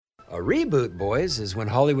reboot, boys, is when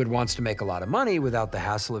Hollywood wants to make a lot of money without the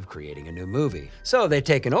hassle of creating a new movie. So they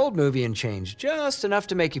take an old movie and change just enough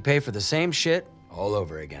to make you pay for the same shit all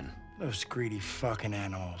over again. Those greedy fucking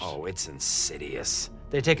animals. Oh, it's insidious.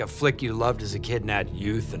 They take a flick you loved as a kid and add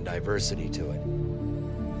youth and diversity to it.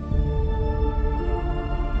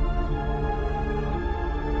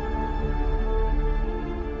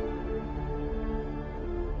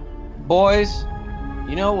 Boys,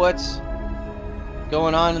 you know what's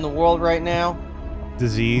going on in the world right now?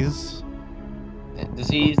 Disease,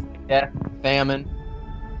 death, famine,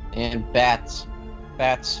 and bats.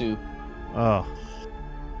 Bat soup. Oh.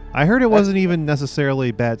 I heard it wasn't even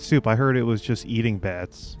necessarily bat soup. I heard it was just eating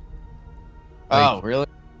bats. Oh, really?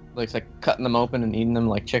 Like cutting them open and eating them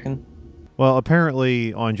like chicken? Well,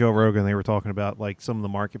 apparently on Joe Rogan they were talking about like some of the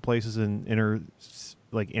marketplaces in inner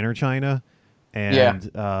China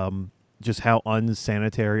and just how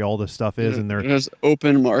unsanitary all this stuff is, and there's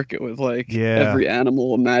open market with every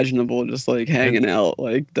animal imaginable just like hanging out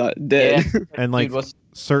like dead. Yeah. And like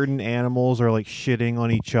certain animals are like shitting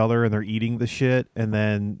on each other and they're eating the shit, and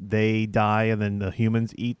then they die, and then the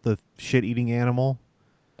humans eat the shit-eating animal.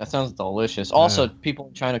 That sounds delicious. Also, people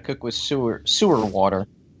in China cook with sewer water.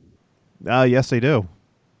 Yes, they do.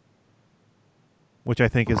 Which I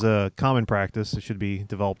think is a common practice. It should be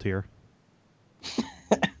developed here.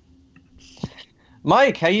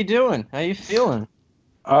 Mike, how you doing? How you feeling?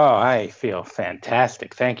 Oh, I feel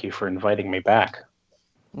fantastic. Thank you for inviting me back.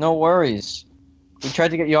 No worries. We tried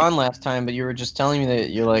to get you on last time, but you were just telling me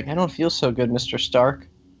that you're like, I don't feel so good, Mr. Stark.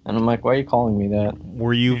 And I'm like, why are you calling me that?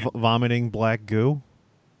 Were you vomiting black goo?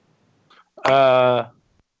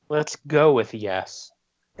 Let's go with yes.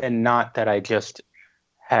 And not that I just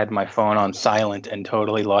had my phone on silent and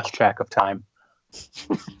totally lost track of time. It's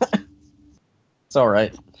all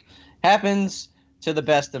right. Happens to the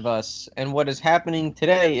best of us. And what is happening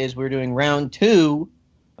today is we're doing round 2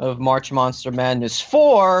 of March Monster Madness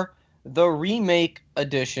 4, the remake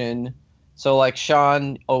edition. So like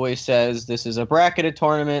Sean always says, this is a bracketed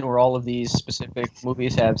tournament where all of these specific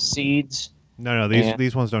movies have seeds. No,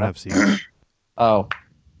 these ones don't have seeds. Oh.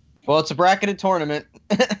 Well, it's a bracketed tournament,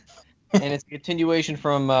 and it's a continuation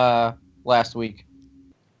from last week.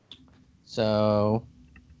 So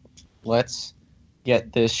let's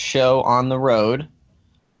get this show on the road.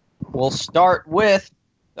 We'll start with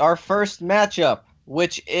our first matchup,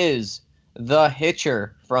 which is The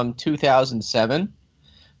Hitcher from 2007,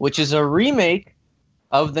 which is a remake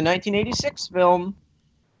of the 1986 film,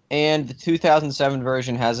 and the 2007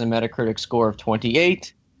 version has a Metacritic score of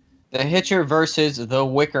 28. The Hitcher versus The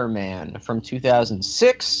Wicker Man from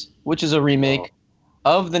 2006, which is a remake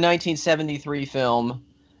of the 1973 film,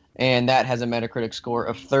 and that has a Metacritic score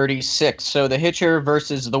of 36. So The Hitcher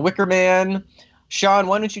versus The Wicker Man. Sean,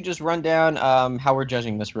 why don't you just run down how we're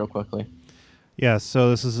judging this real quickly? Yeah, so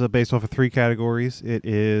this is based off of 3 categories. It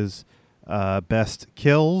is best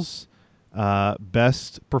kills,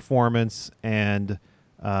 best performance, and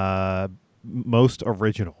most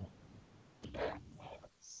original.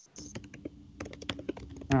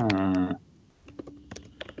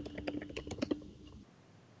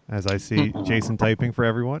 As I see Jason typing for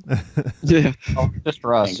everyone. Yeah. Oh, just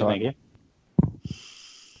for us. Thank you.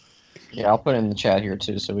 Yeah, I'll put it in the chat here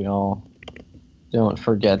too, so we all don't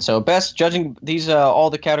forget. So best judging these all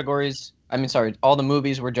the categories. All the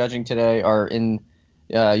movies we're judging today are in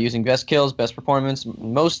using best kills, best performance,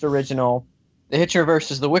 most original. The Hitcher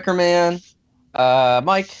versus The Wicker Man.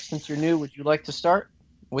 Mike, since you're new, would you like to start?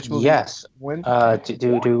 Which movie? Yes. Win?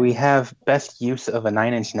 Do we have best use of a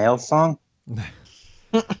Nine Inch Nails song? No.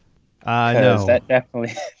 That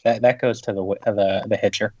definitely that goes to the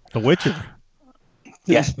Hitcher. The Witcher.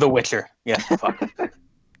 Yes, The Witcher. Yes, fuck.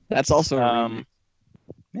 That's also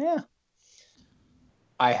yeah.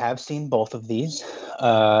 I have seen both of these.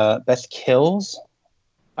 Best kills,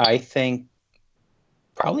 I think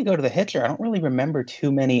probably go to The Hitcher. I don't really remember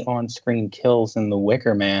too many on-screen kills in The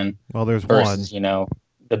Wicker Man. Well, there's versus, one.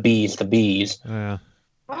 The bees. Yeah.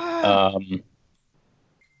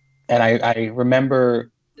 And I remember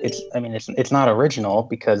it's not original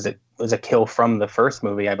because it was a kill from the first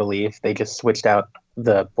movie, I believe. They just switched out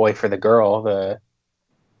the boy for the girl, the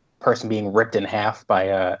person being ripped in half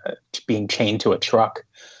by being chained to a truck,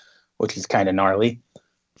 which is kind of gnarly.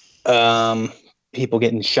 People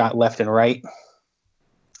getting shot left and right.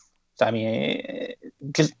 So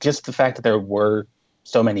just the fact that there were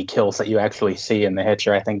so many kills that you actually see in The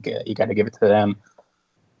Hitcher, I think you got to give it to them.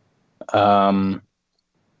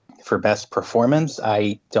 For best performance,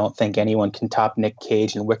 I don't think anyone can top Nick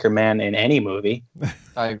Cage and Wicker Man in any movie.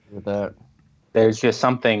 I agree with that. There's just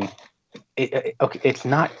something. It's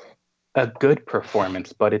not a good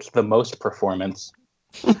performance, but it's the most performance.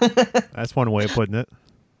 That's one way of putting it.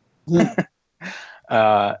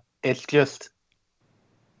 It's just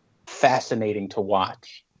fascinating to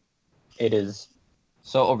watch. It is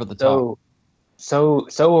so over the top. So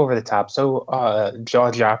over the top, so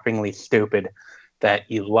jaw-droppingly stupid that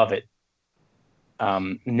you love it.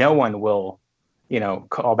 No one will,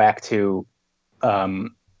 call back to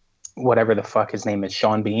whatever the fuck his name is,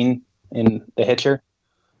 Sean Bean in The Hitcher.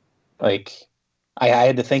 Like, I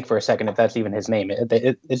had to think for a second if that's even his name.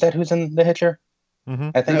 Is that who's in The Hitcher? Mm-hmm.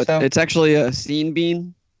 I think so. It's actually a Sean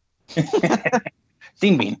Bean.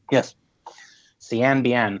 Sean Bean, yes. Cian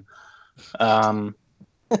Bien. Don't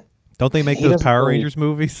they make those Power Rangers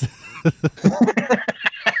movies?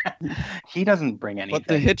 He doesn't bring anything. But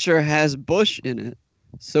The Hitcher has Bush in it.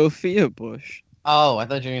 Sophia Bush. Oh, I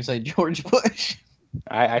thought you were going to say George Bush.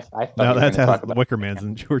 I thought no, that's how talk about Wicker Man's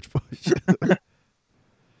and George Bush.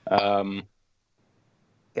 I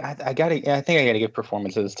think I gotta give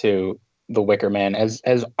performances to The Wicker Man. As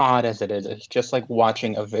odd as it is, it's just like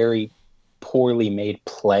watching a very poorly made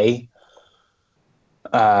play.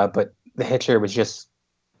 But The Hitcher was just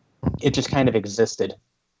kind of existed.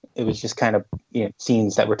 It was just kind of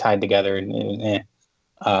scenes that were tied together. And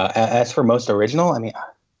as for most original, I mean,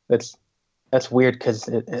 that's weird because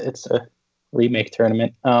it's a remake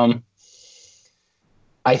tournament. I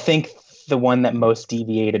think the one that most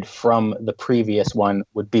deviated from the previous one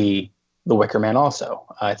would be The Wicker Man also.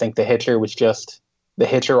 I think The Hitcher was just The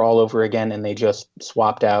Hitcher all over again, and they just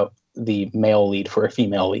swapped out the male lead for a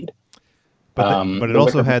female lead. But it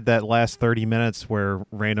also had that last 30 minutes where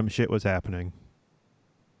random shit was happening.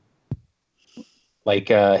 Like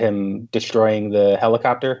him destroying the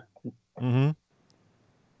helicopter? Mm-hmm.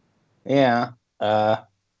 Yeah. I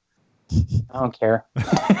don't care.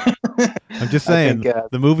 I'm just saying,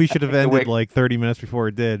 the movie should have ended like 30 minutes before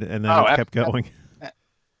it did, and then it kept going.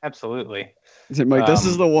 Absolutely. Mike, this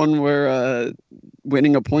is the one where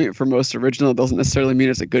winning a point for most original doesn't necessarily mean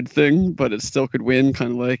it's a good thing, but it still could win,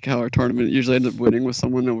 kind of like how our tournament usually ends up winning with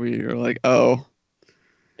someone that we are like, oh.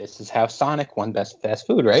 This is how Sonic won Best Fast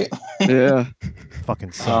Food, right? Yeah.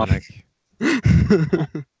 Fucking Sonic.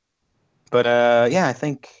 But yeah, I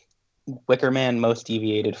think Wicker Man most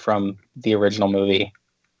deviated from the original movie.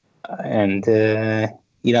 And I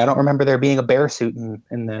don't remember there being a bear suit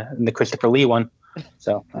in the Christopher Lee one.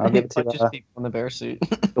 So I'll give it to just people in the bear suit.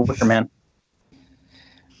 The Wicker Man.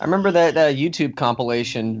 I remember that YouTube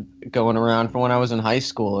compilation going around from when I was in high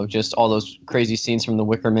school of just all those crazy scenes from The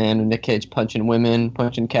Wicker Man and Nick Cage punching women,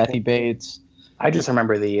 punching Kathy Bates. I just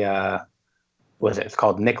remember it's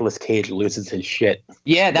called Nicolas Cage Loses His Shit.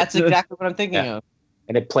 Yeah, that's exactly what I'm thinking of.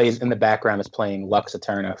 And it plays in the background is playing Lux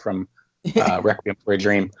Eterna from Requiem for a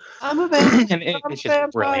Dream. I'm a vampire. And it's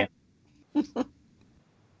just brilliant.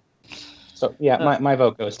 So yeah, my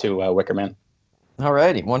vote goes to Wicker Man.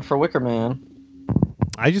 Alrighty, one for Wicker Man.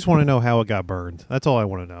 I just want to know how it got burned. That's all I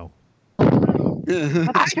want to know.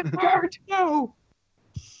 I got burned. No.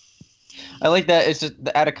 I like that. It's just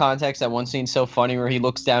out of context. That one scene's so funny where he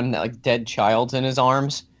looks down and that like dead child's in his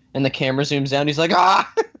arms, and the camera zooms down. He's like,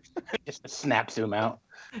 ah! Just a snap zoom out.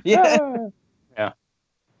 Yeah. Yeah.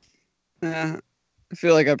 I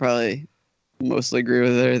feel like I probably mostly agree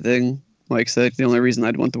with everything Mike said. The only reason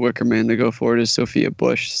I'd want the Wicker Man to go forward is Sophia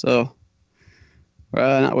Bush. So,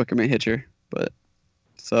 not Wicker Man, Hitcher, but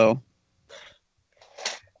so.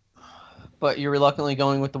 But you're reluctantly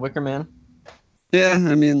going with the Wicker Man? Yeah,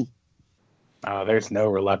 I mean. Oh, there's no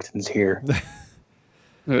reluctance here.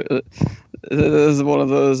 This is one of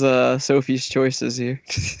those Sophie's choices here.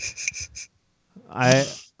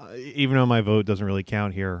 Even though my vote doesn't really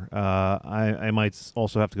count here, I might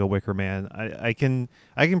also have to go Wicker Man. I can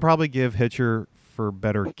probably give Hitcher for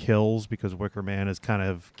better kills because Wicker Man is kind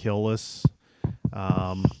of killless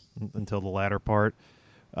until the latter part.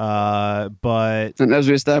 But and as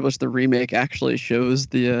we established, the remake actually shows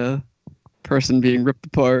the person being ripped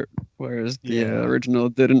apart, whereas the original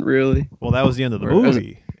didn't really. Well, that was the end of the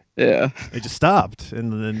movie. Yeah, it just stopped,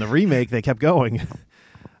 and then the remake they kept going.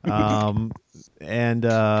 And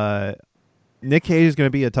Nick Cage is going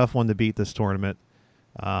to be a tough one to beat this tournament.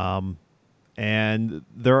 And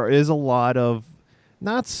there is a lot of,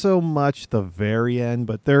 not so much the very end,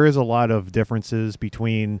 but there is a lot of differences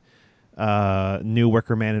between new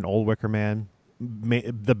Wicker Man and old Wicker Man.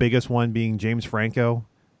 The biggest one being James Franco.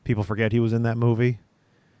 People forget he was in that movie.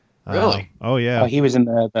 Really? Oh, yeah. He was in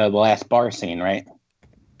the last bar scene, right?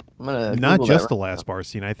 Not just the last bar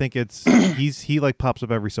scene. I think it's he like pops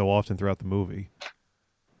up every so often throughout the movie.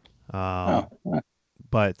 But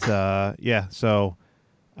yeah, so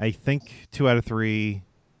I think 2 out of 3,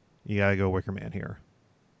 you gotta go Wicker Man here.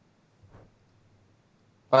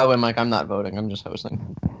 By the way, Mike, I'm not voting. I'm just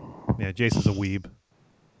hosting. Yeah, Jason's a weeb.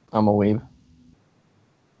 I'm a weeb.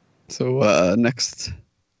 So next,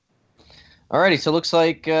 Alrighty, so it looks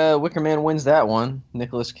like Wicker Man wins that one.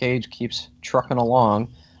 Nicolas Cage keeps trucking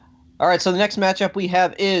along. All right, so the next matchup we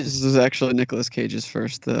have this is... is actually Nicolas Cage's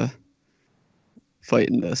first fight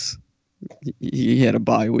in this. He had a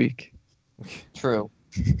bye week. True.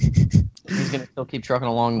 He's going to still keep trucking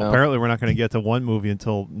along, though. Apparently, we're not going to get to one movie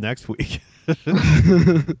until next week.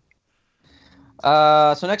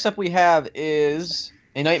 So next up we have is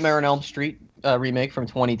A Nightmare on Elm Street remake from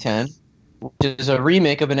 2010, which is a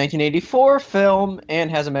remake of a 1984 film and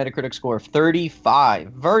has a Metacritic score of 35,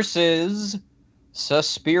 versus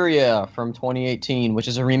Suspiria from 2018, which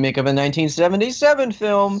is a remake of a 1977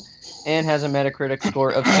 film and has a Metacritic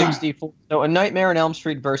score of 64. So A Nightmare on Elm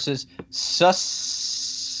Street versus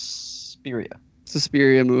Suspiria.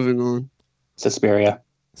 Suspiria, moving on. Suspiria.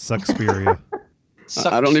 Suspiria.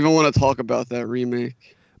 I don't even want to talk about that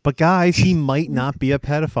remake. But guys, he might not be a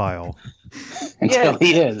pedophile. Until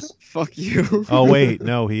he is. Fuck you. Oh wait,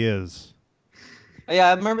 no, he is. Yeah,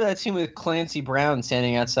 I remember that scene with Clancy Brown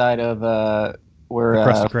standing outside of where The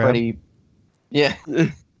Krusty Krab? Freddie. Yeah, I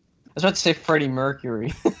was about to say Freddie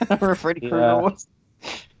Mercury. Where Freddie Krueger Yeah. was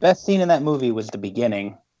Best scene in that movie was the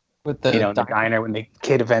beginning. with the The diner when the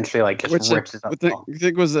kid eventually like just Which rips his I own.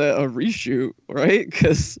 think was a reshoot, right?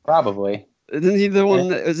 Because Probably. isn't he the one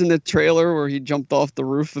that was in the trailer where he jumped off the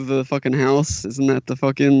roof of the fucking house? Isn't that the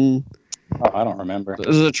fucking... Oh, I don't remember.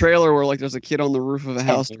 There's a trailer where like there's a kid on the roof of a 10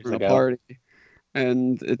 house years during a ago. party,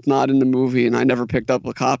 and it's not in the movie, and I never picked up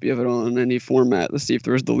a copy of it on any format to see if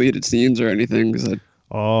there was deleted scenes or anything. 'Cause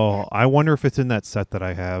Oh, I wonder if it's in that set that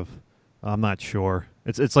I have. I'm not sure.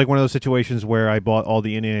 It's like one of those situations where I bought all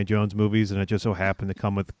the Indiana Jones movies and it just so happened to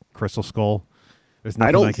come with Crystal Skull. There's nothing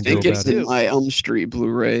I don't can think do it's about it. in my Elm Street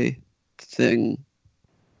Blu-ray thing.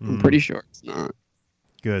 I'm Mm, pretty sure it's not.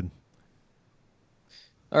 good.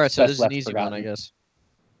 All right, so Best this is an left easy forgotten. one, I guess.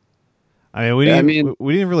 I mean, we Yeah, I didn't. mean,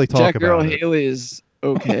 we didn't really talk Jack about Earl it. Haley is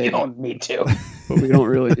okay, You don't need to. but we don't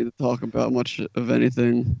really need to talk about much of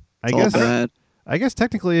anything. I It's all guess. bad. I guess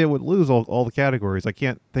technically it would lose all the categories. I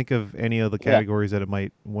can't think of any of the Yeah. categories that it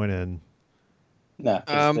might win in. No,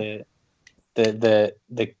 it's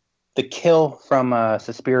the kill from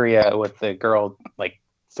Suspiria with the girl like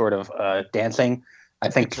sort of dancing. I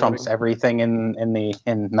think trumps everything in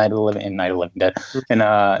Night of the Living Dead in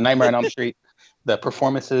Nightmare on Elm Street. The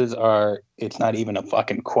performances are it's not even a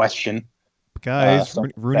fucking question. Guys,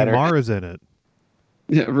 something Rooney better. Mara's in it.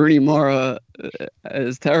 Yeah, Rooney Mara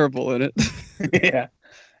is terrible in it. Yeah.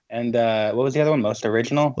 And what was the other one? Most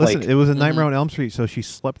original? Listen, Like, it was a Nightmare on Elm Street, so she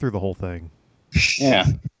slept through the whole thing. yeah.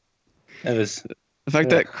 It was The fact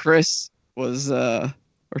that Chris was, or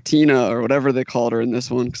Tina, or whatever they called her in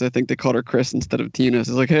this one, because I think they called her Chris instead of Tina.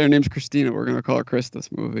 So it's like, hey, her name's Christina. We're going to call her Chris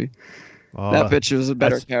this movie. That bitch was a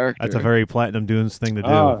better character. That's a very Platinum Dunes thing to do.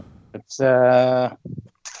 Oh, it's what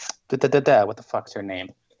the fuck's her name?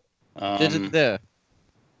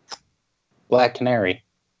 Black Canary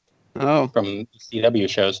Oh, from CW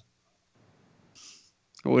shows.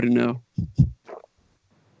 I wouldn't know.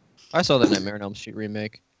 I saw the Nightmare on Elm Street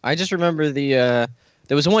remake. I just remember there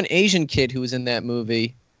was one Asian kid who was in that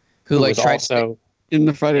movie who like was tried also In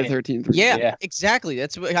the Friday the 13th. Yeah, Yeah. exactly.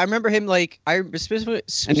 That's what I remember him like. I specifically,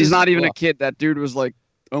 And he's not even a kid. That dude was like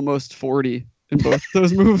almost 40 in both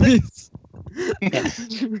those movies. What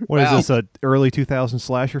is Wow. this, a early 2000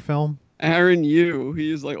 slasher film? Aaron Yu,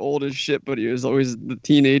 he's like old as shit, but he was always the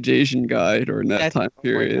teenage Asian guy during that time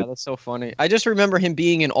period. That's so funny. I just remember him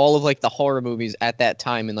being in all of like the horror movies at that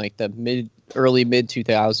time in like the early mid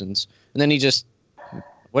 2000s, and then he just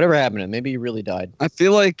whatever happened to him. Maybe he really died. I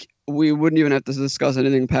feel like we wouldn't even have to discuss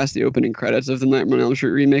anything past the opening credits of the Nightmare on Elm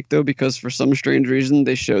Street remake, though, because for some strange reason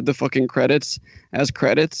they showed the fucking credits as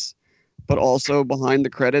credits, but also behind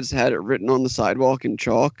the credits had it written on the sidewalk in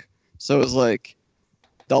chalk. So it was like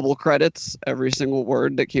double credits. Every single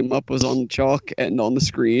word that came up was on chalk and on the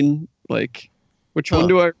screen. Like, which one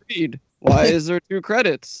do I read? Why is there two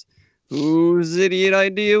credits? Whose idiot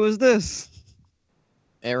idea was this?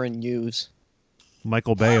 Aaron Hughes.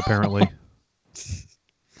 Michael Bay, apparently.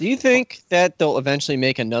 Do you think that they'll eventually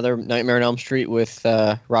make another Nightmare on Elm Street with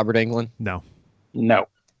Robert Englund? No. no.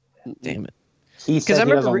 Damn it. He I said he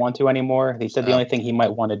remember doesn't re- want to anymore. He said the only thing he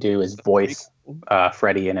might want to do is voice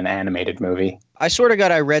Freddy in an animated movie. I swear to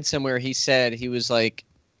God, I read somewhere he said he was like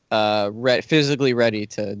physically ready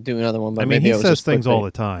to do another one. But I mean, maybe he it was says just things clickbait. all the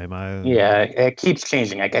time. Yeah, it keeps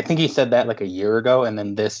changing. I think he said that like a year ago, and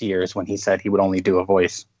then this year is when he said he would only do a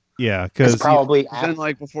voice. Yeah, It's because probably Then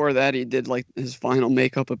like before that, he did like his final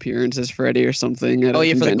makeup appearance as Freddy or something at Oh a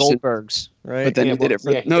yeah, for the convention. Goldbergs, right? But then Yeah, he did well, it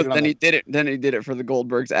for yeah, he did it on then the- he did it. Then he did it for the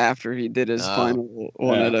Goldbergs after he did his Oh. final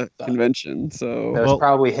one Yeah. at a convention. So It was Well-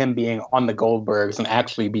 probably him being on the Goldbergs and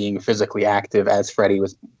actually being physically active as Freddy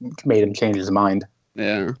was made him change his mind.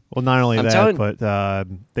 yeah, well, not only I'm that, telling- but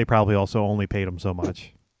they probably also only paid him so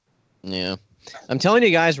much. Yeah. I'm telling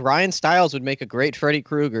you guys, Ryan Stiles would make a great Freddy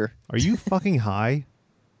Krueger. Are you fucking high?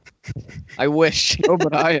 I wish. oh,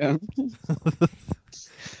 but I am.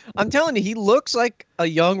 I'm telling you, he looks like a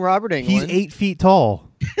young Robert He's Englund. 8 feet tall.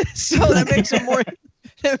 So that makes him more.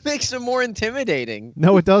 That makes him more intimidating.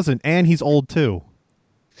 No, it doesn't, and he's old too.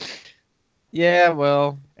 Yeah,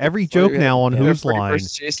 well, Every joke now on Yeah, Who's Freddy Line.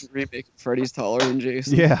 versus Jason remake. Freddy's taller than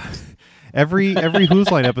Jason. Yeah. Every Who's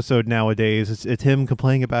Line episode nowadays, it's him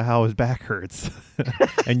complaining about how his back hurts,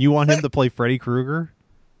 and you want him to play Freddy Krueger?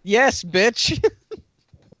 yes, bitch.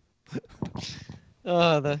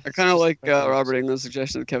 The I kind of like Robert Englund's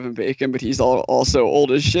suggestion of Kevin Bacon, but he's also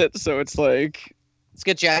old as shit. So it's like, let's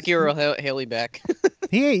get Jackie or Haley back.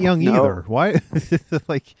 He ain't young No. either. Why?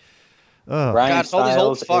 Like, Ryan God, it's all these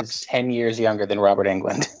old Stiles is fucks. 10 years younger than Robert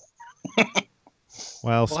Englund.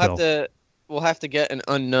 well, still. We'll have to get an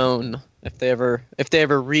unknown if they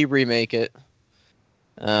ever remake it.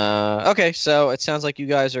 Okay, so it sounds like you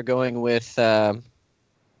guys are going with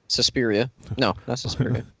Suspiria. No, not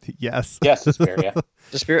Suspiria. Yes. Yes, Suspiria.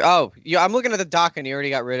 Suspiria. Oh, yeah, I'm looking at the doc and he already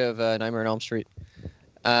got rid of Nightmare on Elm Street.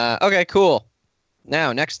 Okay, cool.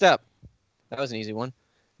 Now, next up. That was an easy one.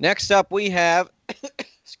 Next up, we have...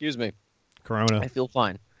 Excuse me. Corona. I feel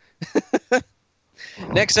fine.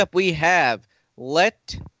 Next up, we have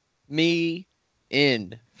Let Me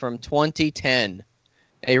In from 2010,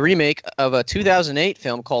 a remake of a 2008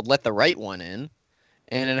 film called Let the Right One In,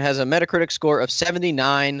 and it has a Metacritic score of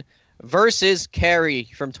 79 versus Carrie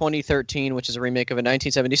from 2013, which is a remake of a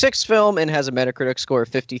 1976 film and has a Metacritic score of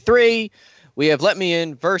 53. We have Let Me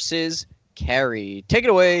In versus Carrie. Take it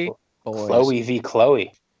away, boys. Chloe v.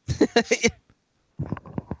 Chloe.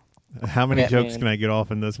 How many Yeah, jokes man. can I get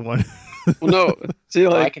off in this one? well, no. See,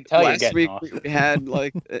 Well, I like can tell you're last getting week off. we had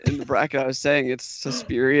like in the bracket I was saying it's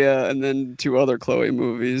Suspiria and then 2 other Chloe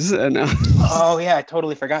movies, and now Oh, yeah, I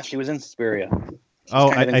totally forgot she was in Suspiria. Oh,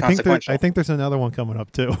 kind of I think inconsequential. I think there's another one coming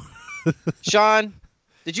up too. Sean,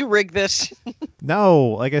 did you rig this? No,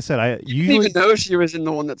 like I said, I didn't usually even know she was in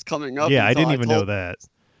the one that's coming up. yeah, I until didn't even know told- that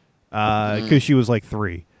because she was like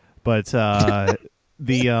 3. But the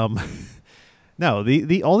no,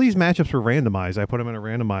 the all these matchups were randomized. I put them in a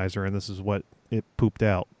randomizer, and this is what it pooped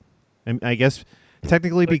out. And I guess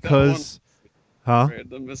technically Like that because, huh?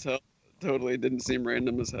 Random as hell. Totally didn't seem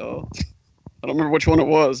random as hell. I don't remember which one it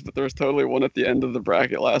was, but there was totally one at the end of the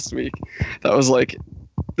bracket last week that was like,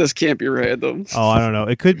 this can't be random. Oh, I don't know.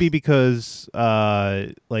 It could be because,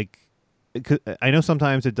 like, I know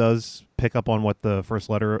sometimes it does pick up on what the first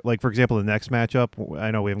letter, like, for example, the next matchup,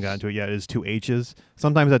 I know we haven't gotten to it yet, is 2 H's.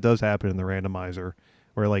 Sometimes that does happen in the randomizer,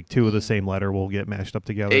 where, like, 2 of the same letter will get mashed up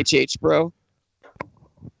together. HH, bro.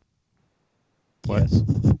 What?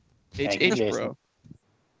 Thank you, HH, Jason. bro.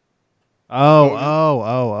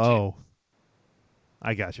 Oh.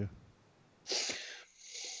 I got you.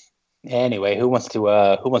 Anyway, who wants to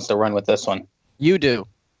run with this one? You do.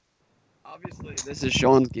 Obviously, this is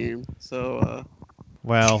Sean's game, so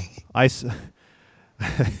Well,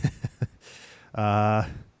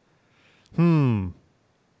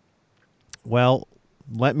 Well,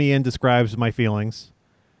 Let Me In describes my feelings.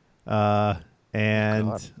 And You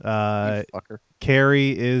fucker.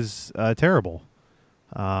 Carrie is terrible.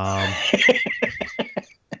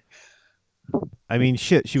 I mean,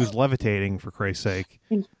 shit, she was levitating, for Christ's sake.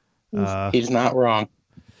 He's not wrong.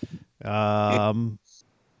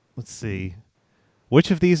 Let's see. Which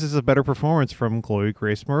of these is a better performance from Chloe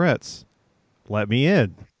Grace Moretz? Let Me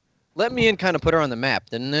In. Let Me In kind of put her on the map,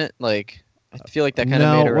 didn't it? Like, I feel like that kind of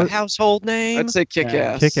No, made her a what- household name. I'd say Kick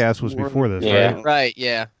Ass. Kick-Ass was before this, Yeah. right? Right,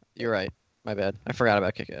 yeah. You're right. My bad. I forgot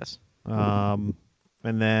about Kick-Ass. And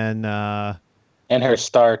then And her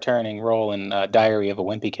star-turning role in Diary of a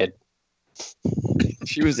Wimpy Kid.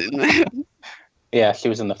 She was in that. Yeah, she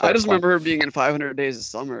was in the first I just one. remember her being in 500 Days of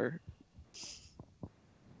Summer.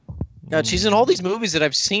 God, she's in all these movies that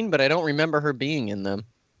I've seen, but I don't remember her being in them.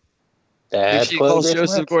 That's she Chloe calls Grace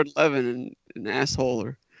Joseph Moretz. Gordon-Levitt an asshole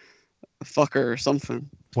or a fucker or something.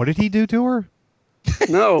 what did he do to her?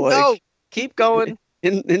 No, like No, keep going.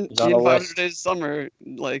 in He's on the 500 list. Days of Summer,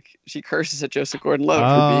 like she curses at Joseph Gordon-Levitt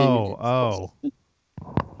for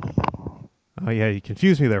being. Oh, yeah, you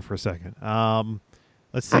confused me there for a second.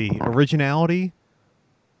 Let's see. Originality?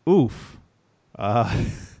 Oof.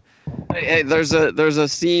 Hey, there's a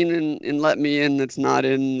scene in Let Me In that's not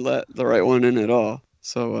in Let the Right One In at all.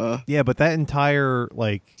 So Yeah, but that entire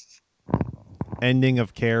like ending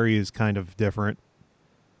of Carrie is kind of different.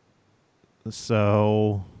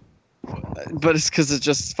 So but it's because it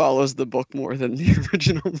just follows the book more than the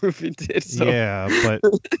original movie did. So. yeah, but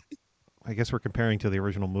I guess we're comparing to the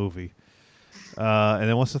original movie. And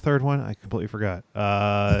then what's the third one? I completely forgot.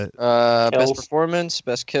 Best Kills. performance,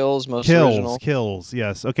 best kills, most original. Kills.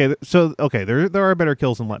 Yes. Okay. So there are better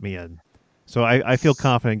kills than Let Me In. So I feel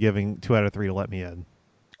confident giving 2 out of 3 to Let Me In.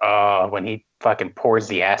 When he fucking pours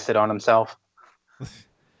the acid on himself.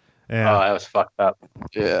 Yeah. Oh, that was fucked up.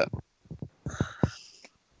 Yeah.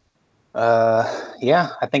 Yeah,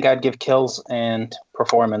 I think I'd give kills and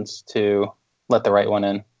performance to Let the Right One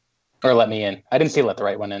In. Or Let Me In. I didn't see Let the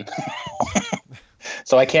Right One In.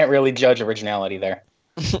 So I can't really judge originality there.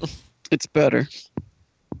 It's better.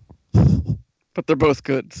 But they're both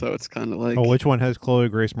good, so it's kind of like. Oh, which one has Chloe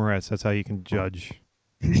Grace Moretz? That's how you can judge.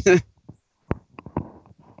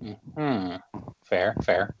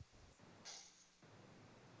 Fair.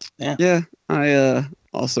 Yeah, I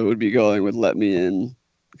also would be going with Let Me In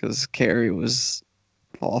because Carrie was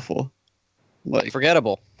awful. Like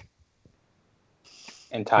Forgettable.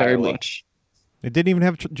 Entirely. very much. It didn't even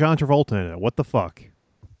have John Travolta in it. What the fuck?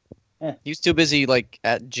 He was too busy like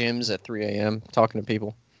at gyms at 3 a.m. talking to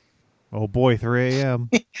people. Oh boy, 3 a.m.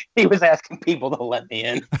 He was asking people to let me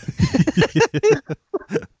in.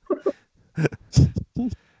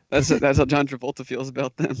 That's how John Travolta feels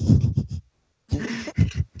about them.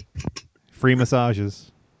 Free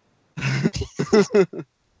massages.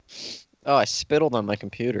 Oh, I spittled on my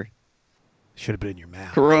computer. Should have been in your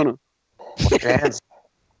mouth. Corona. Wash your hands.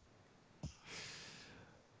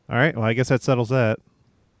 All right. Well, I guess that settles that.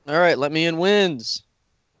 All right, Let Me In wins.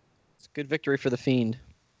 It's a good victory for the Fiend.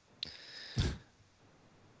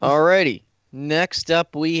 Alrighty. Next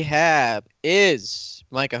up we have is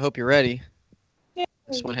Mike. I hope you're ready.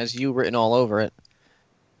 This one has you written all over it.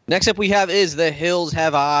 Next up we have is The Hills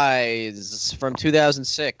Have Eyes from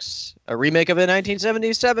 2006, a remake of a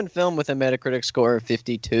 1977 film with a Metacritic score of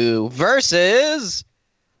 52 versus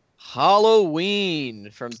Halloween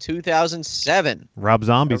from 2007. Rob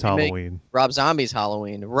Zombie's A remake. Halloween. Rob Zombie's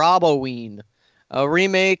Halloween. Roboween. A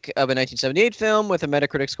remake of a 1978 film with a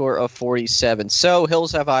Metacritic score of 47. So,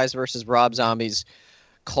 Hills Have Eyes versus Rob Zombie's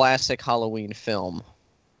classic Halloween film.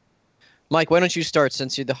 Mike, why don't you start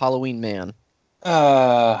since you're the Halloween man?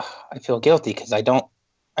 I feel guilty because I don't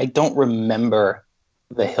remember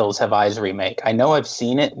the Hills Have Eyes remake. I know I've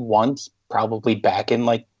seen it once, probably back in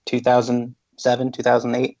like 2007,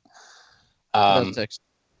 2008. 2006.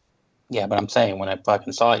 Yeah, but I'm saying when I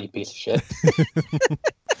fucking saw it, you piece of shit.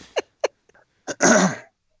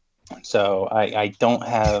 So I don't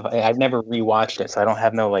have. I've never rewatched it, so I don't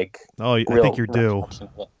have no like. Oh, I real think you're due. recollection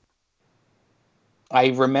of it. I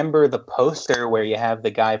remember the poster where you have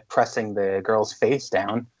the guy pressing the girl's face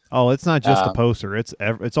down. Oh, it's not just the poster. It's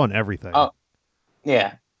on everything. Oh,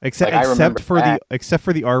 yeah. Except like, I remember except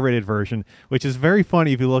for the R-rated version, which is very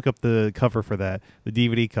funny if you look up the cover for that, the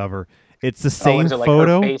DVD cover. It's the same is it like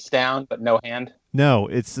photo. her face down but no hand? No,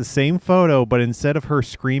 it's the same photo, but instead of her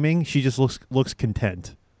screaming, she just looks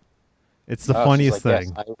content. It's the funniest like,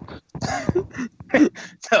 thing. Yes,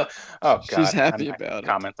 so, oh god, She's happy I'm not about gonna it.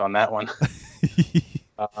 comment on that one.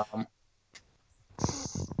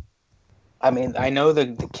 I mean, I know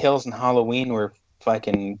the kills in Halloween were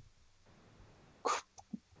fucking.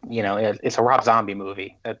 You know, it's a Rob Zombie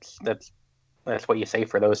movie. That's what you say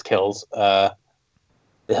for those kills. The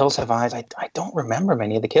Hills Have Eyes. I don't remember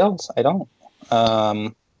many of the kills. I don't.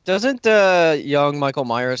 Doesn't young Michael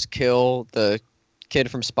Myers kill the kid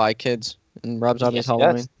from Spy Kids in Rob Zombie's Yes, he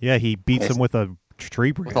Halloween? does. Yeah, he beats him with a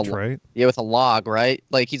tree With branch, a- right? Yeah, with a log, right?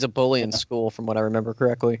 Like he's a bully in school, from what I remember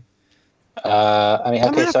correctly. I mean, I'm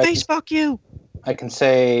okay, gonna so face fuck you. I can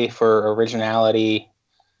say for originality,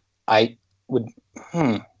 I would.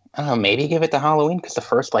 I don't know. Maybe give it to Halloween because the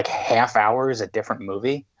first like half hour is a different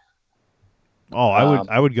movie. Oh,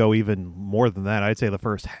 I would go even more than that. I'd say the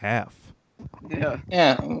first half. Yeah.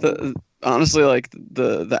 Yeah. Honestly, like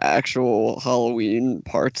the actual Halloween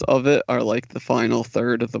parts of it are like the final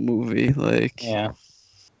third of the movie. Like Yeah.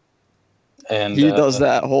 And he does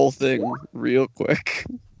that whole thing real quick.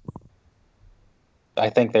 I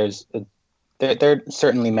think there are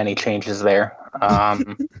certainly many changes there.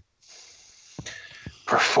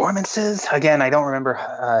 Performances again. I don't remember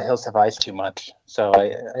Hills Have Eyes too much, so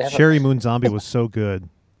I have Sherry Moon Zombie was so good.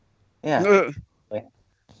 Yeah.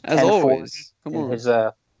 As And always. Come in on. his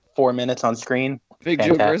 4 minutes on screen. Big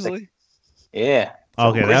Joe fantastic. Grizzly. Yeah.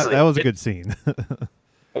 Okay, Grizzly. that was a good scene.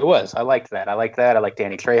 It was. I liked that. I liked that. I liked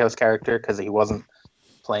Danny Trejo's character because he wasn't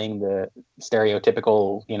playing the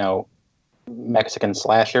stereotypical, Mexican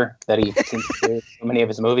slasher that he seems to do in so many of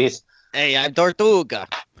his movies. Hey, I'm Tortuga.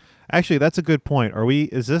 Actually, that's a good point. Are we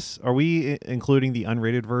including the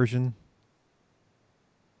unrated version?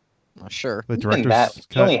 Sure. The Even director's that, he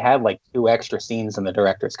cut? only had like 2 extra scenes in the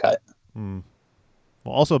director's cut. Well,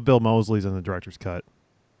 also Bill Moseley's in the director's cut.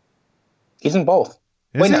 He's in both.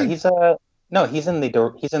 Is Wait, he? he's in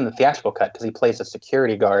the theatrical cut because he plays a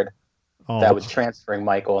security guard that was transferring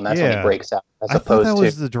Michael, and that's when Yeah. he breaks out. As I thought opposed that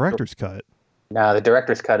was to the director's cut. no, the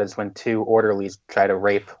director's cut is when 2 orderlies try to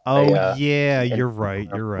rape. Oh, a, yeah, in- you're right.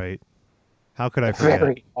 You're right. How could I forget?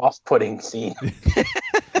 very off-putting scene.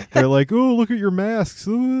 They're like, oh, look at your masks.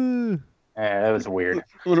 Ooh. That was weird. I'm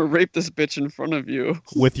gonna rape this bitch in front of you.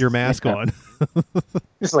 With your mask on.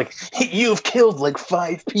 It's like, you've killed like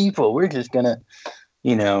 5 people. We're just gonna,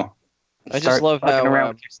 I just start love fucking how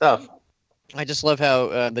around with your stuff. I just love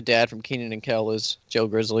how the dad from Kenan and Kel is Joe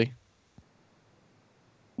Grizzly.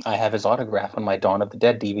 I have his autograph on my Dawn of the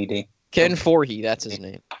Dead DVD. Ken Forhey, that's his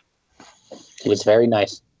name. He was very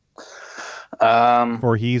nice.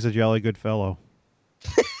 For he's a jolly good fellow.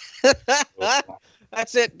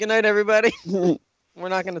 That's it. Good night, everybody. We're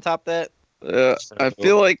not going to top that. I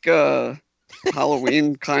feel like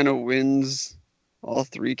Halloween kind of wins all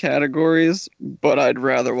 3 categories, but I'd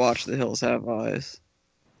rather watch The Hills Have Eyes.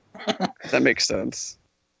 That makes sense.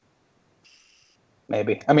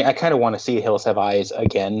 Maybe. I mean, I kind of want to see Hills Have Eyes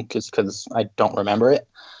again, just because I don't remember it.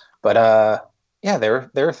 But yeah, there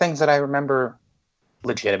are things that I remember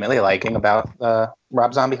legitimately liking about the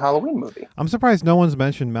Rob Zombie Halloween movie. I'm surprised no one's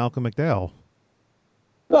mentioned Malcolm McDowell.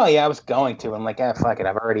 Well, yeah, I was going to. I'm like, fuck it.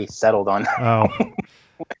 I've already settled on Oh.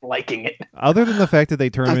 liking it. Other than the fact that they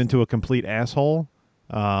turn him into a complete asshole,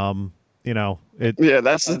 it Yeah,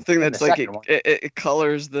 that's the thing. In That's the like second one. it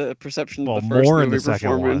colors the perception Well, of the first more in movie the second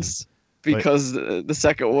one, performance because the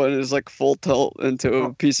second one is like full tilt into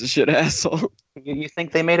a piece of shit asshole. You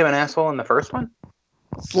think they made him an asshole in the first one?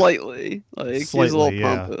 Slightly, like he's a little Slightly,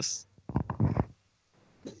 yeah. pompous.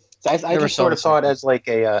 So I Never just saw sort the of saw it as like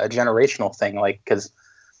a generational thing, like because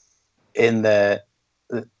in the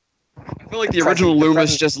I feel like the The original present- the Loomis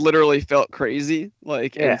present- just literally felt crazy,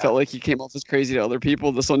 like Yeah. and felt like he came off as crazy to other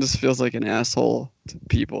people. This one just feels like an asshole to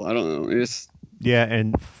people. I don't know. It's yeah,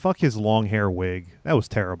 and fuck his long hair wig. That was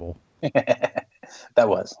terrible. that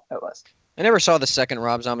was. I never saw the second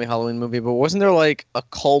Rob Zombie Halloween movie, but wasn't there like a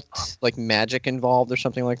cult, like magic involved or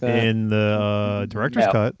something like that? In the director's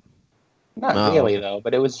No. cut. Not Oh. really though,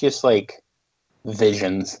 but it was just like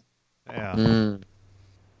visions. Yeah. Mm.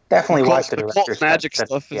 Definitely watch the the director's cult magic cut.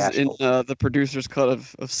 stuff is in theatrical. the producer's cut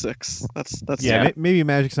of 6. That's Yeah, Yeah. maybe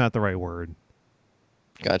magic's not the right word.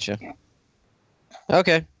 Gotcha.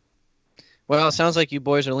 Okay. Well, it sounds like you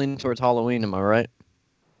boys are leaning towards Halloween, am I right?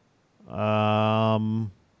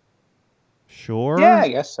 Sure. Yeah, I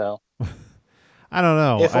guess so. I don't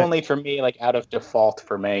know. If only for me, like out of default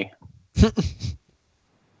for me. I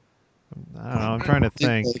don't know. I'm trying to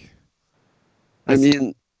think. I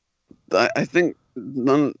mean, I think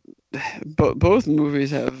both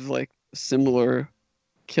movies have like similar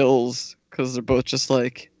kills because they're both just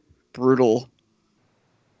like brutal.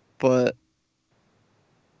 But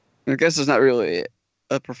I guess there's not really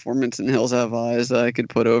a performance in Hills Have Eyes that I could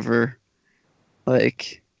put over.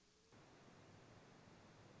 Like,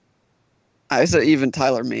 I say even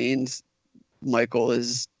Tyler Maine's Michael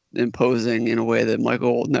is imposing in a way that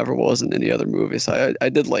Michael never was in any other movie. So I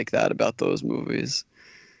did like that about those movies.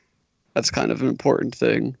 That's kind of an important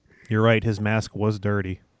thing. You're right. His mask was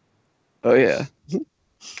dirty. Oh yeah.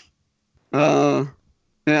 Yeah,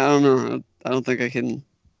 I don't know. I don't think I can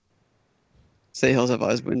say Hills Have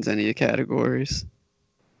Eyes wins any categories.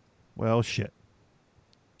 Well, shit.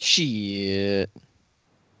 Shit.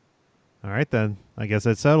 All right, then. I guess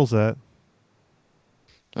that settles that.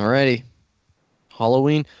 Alrighty.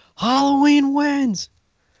 Halloween wins!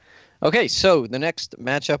 Okay, so the next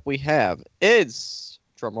matchup we have is,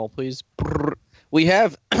 drumroll please, we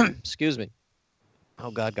have, excuse me.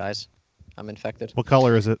 Oh god, guys. I'm infected. What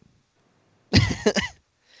color is it?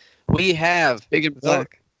 We have Big and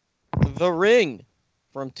Black. The Ring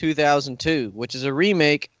from 2002, which is a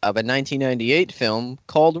remake of a 1998 film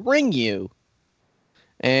called Ring You.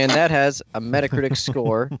 And that has a Metacritic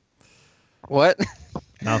score. What?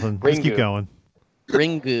 Nothing. Just keep Ringu. going.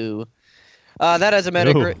 Ringu. That has a Ooh,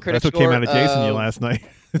 Metacritic that's what score. came out of Jason you last night.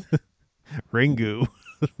 Ringu.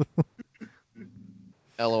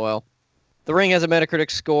 LOL. The Ring has a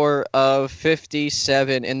Metacritic score of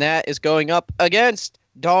 57, and that is going up against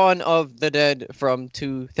Dawn of the Dead from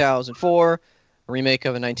 2004, a remake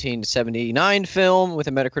of a 1979 film with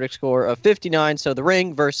a Metacritic score of 59. So The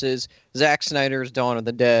Ring versus Zack Snyder's Dawn of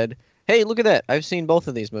the Dead. Hey, look at that. I've seen both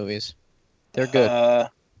of these movies. They're good.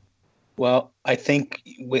 Well, I think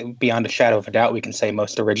beyond a shadow of a doubt, we can say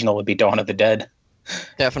most original would be Dawn of the Dead.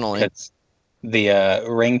 Definitely. It's the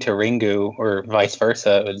Ring to Ringu, or vice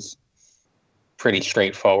versa, was pretty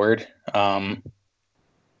straightforward. Dawn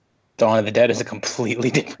of the Dead is a completely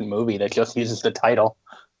different movie that just uses the title.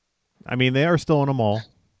 I mean, they are still in a mall.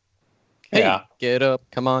 Hey, Yeah. get up.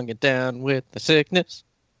 Come on, get down with the sickness.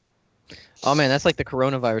 Oh, man, that's like the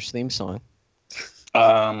coronavirus theme song.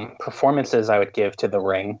 Performances I would give to The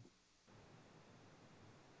Ring.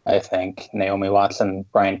 I think Naomi Watts and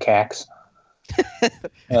Brian Cox.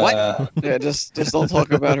 What? Yeah, just don't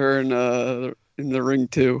talk about her in the Ring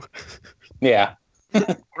too. Yeah.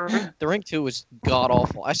 The Ring 2 was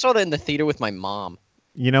god-awful. I saw that in the theater with my mom.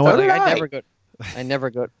 You know what? did I. I never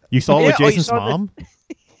go. You saw it with Yeah, you Jason's saw the- mom?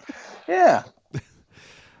 Yeah.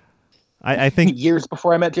 I think Years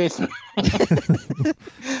before I met Jason.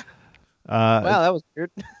 Wow, that was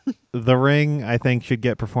weird. The Ring, I think, should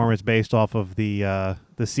get performance based off of the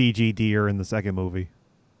CG deer in the second movie.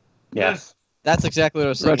 Yes. That's exactly what I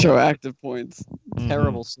was saying. Retroactive points.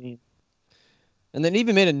 Terrible scene. And then it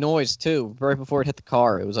even made a noise too right before it hit the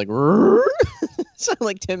car. It was like, sounded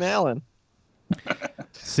like Tim Allen.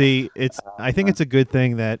 See, I think it's a good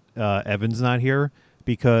thing that Evan's not here,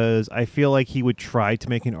 because I feel like he would try to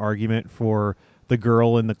make an argument for the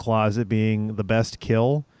girl in the closet being the best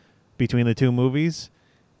kill between the two movies.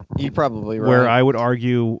 You're probably right. Where I would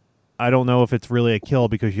argue, I don't know if it's really a kill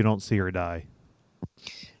because you don't see her die.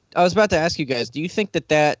 I was about to ask you guys, do you think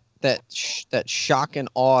that shock and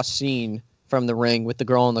awe scene from The Ring with the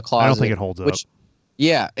girl in the closet? I don't think it holds up.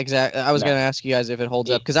 Yeah, exactly. I was going to ask you guys if it holds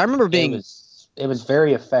up, because I remember being... It was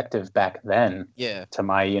very effective back then. Yeah. To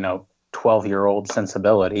my 12-year-old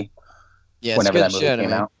sensibility. Yeah, Whenever that scared movie the shit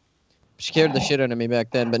came out of me. out. Scared the shit out of me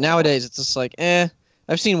back then, but nowadays it's just like,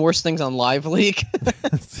 I've seen worse things on Live Leak.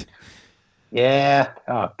 Yeah.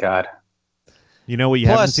 Oh God. You know what you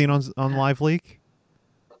haven't Plus- seen on Live Leak?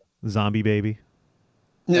 Zombie Baby.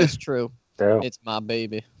 That's true. True. It's my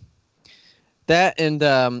baby. That and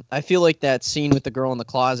I feel like that scene with the girl in the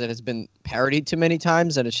closet has been parodied too many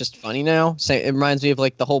times, and it's just funny now. It reminds me of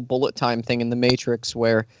like the whole bullet time thing in The Matrix,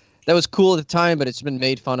 where that was cool at the time, but it's been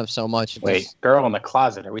made fun of so much. It Wait, just- Girl in the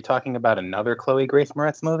Closet. Are we talking about another Chloe Grace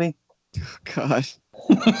Moretz movie? Gosh.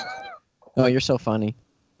 oh, you're so funny.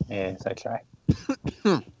 Yes, I try.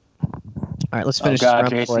 All right, let's finish God,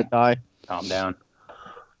 this round before I Jason. die. Calm down.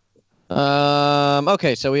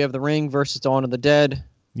 Okay, so we have The Ring versus Dawn of the Dead.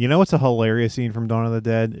 You know what's a hilarious scene from Dawn of the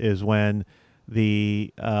Dead is when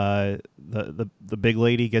the big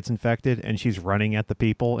lady gets infected and she's running at the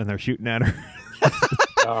people and they're shooting at her.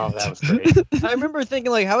 Oh, that was great. I remember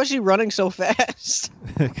thinking, like, how is she running so fast?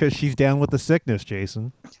 Because she's down with the sickness,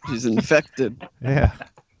 Jason. She's infected. Yeah.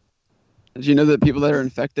 Did you know that people that are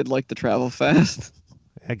infected like to travel fast?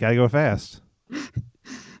 I gotta go fast.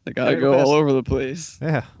 They gotta go all over the place.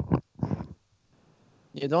 Yeah.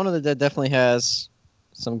 Yeah, Dawn of the Dead definitely has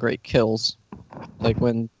some great kills, like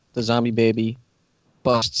when the zombie baby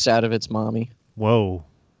busts out of its mommy, Whoa.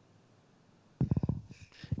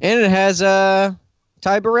 and it has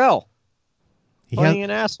Ty Burrell He playing has,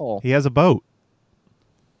 an asshole. he has a boat.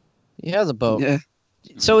 He has a boat. Yeah.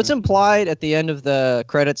 So it's implied at the end of the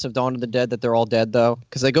credits of Dawn of the Dead that they're all dead, though,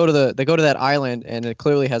 because they go to that island and it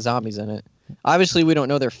clearly has zombies in it. Obviously, we don't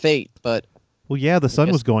know their fate, but Well, yeah, the sun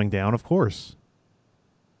guess- was going down, of course.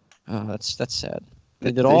 that's sad. They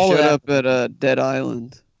They did all of showed that. up at Dead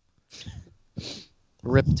Island.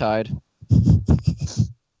 Riptide.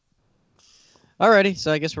 Alrighty,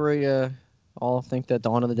 so I guess we all think that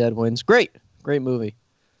Dawn of the Dead wins. Great movie.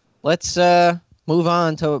 Let's move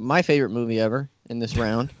on to my favorite movie ever in this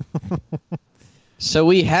round. So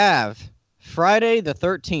we have Friday the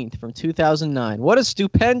 13th from 2009. What a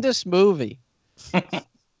stupendous movie!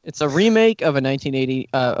 It's a remake of a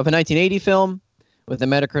 1980 film with a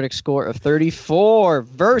Metacritic score of 34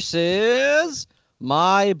 versus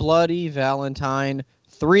My Bloody Valentine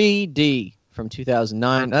 3D from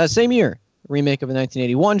 2009. Same year. Remake of a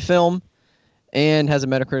 1981 film and has a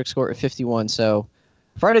Metacritic score of 51. So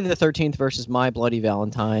Friday the 13th versus My Bloody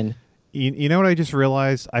Valentine. You know what I just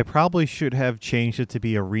realized? I probably should have changed it to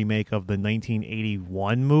be a remake of the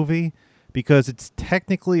 1981 movie because it's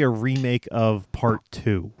technically a remake of Part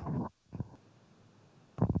 2.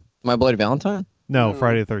 My Bloody Valentine? No, Hmm.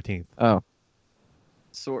 Friday the 13th. Oh.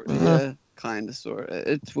 Sort of, kind of, sort of.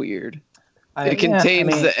 It's weird. It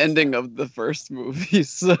contains the ending of the first movie,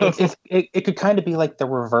 so it could kind of be like the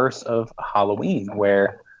reverse of Halloween,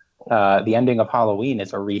 where the ending of Halloween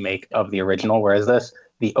is a remake of the original, whereas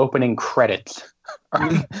the opening credits are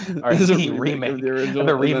This is a the remake of the original. the and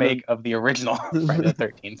then remake of the original Friday the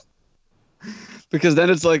 13th. because then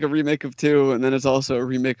it's like a remake of 2, and then it's also a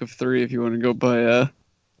remake of 3 if you want to go by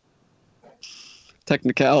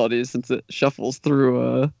technicalities, since it shuffles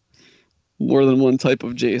through more than one type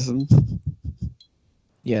of Jason.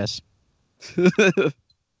 Yes.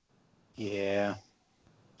 Yeah.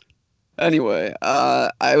 Anyway,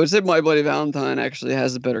 I would say My Bloody Valentine actually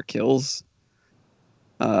has the better kills.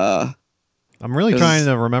 I'm really 'Cause- trying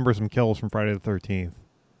to remember some kills from Friday the 13th.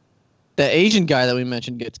 The Asian guy that we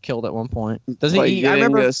mentioned gets killed at one point. Doesn't By he? I getting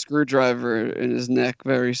remember. a screwdriver in his neck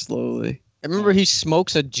very slowly. I remember he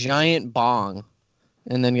smokes a giant bong,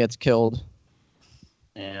 and then gets killed.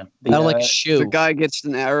 Yeah. Out of like The shoe. guy gets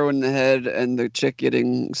an arrow in the head, and the chick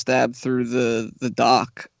getting stabbed through the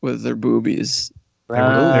dock with their boobies. They were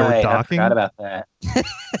Right, I docking? forgot about that.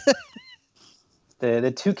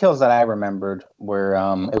 The two kills that I remembered were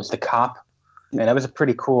it was the cop, and that was a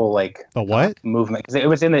pretty cool like The what? movement because it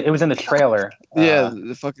was in the trailer. Yeah,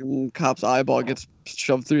 the fucking cop's eyeball gets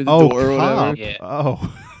shoved through the Oh, door or cop. whatever. Yeah.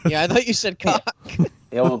 Oh. Yeah, I thought you said cock.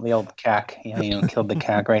 the old cack, killed the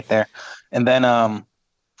cack right there, and then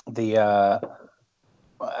there's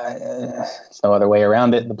no other way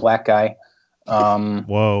around it. The black guy,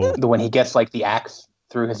 Whoa. when he gets like the axe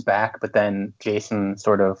through his back, but then Jason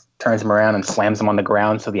sort of turns him around and slams him on the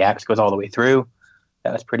ground, so the axe goes all the way through.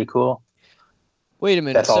 That was pretty cool. Wait a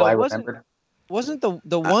minute. That's all so I wasn't, remembered. wasn't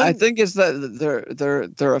the one? I think it's that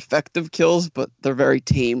they're effective kills, but they're very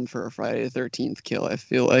tame for a Friday the 13th kill. I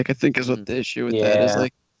feel like is what the issue with that is. Yeah.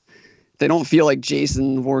 Like, they don't feel like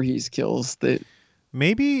Jason Voorhees kills. They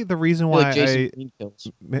Maybe the reason I feel why like Jason Green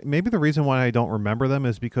kills. maybe the reason why I don't remember them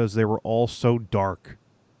is because they were all so dark.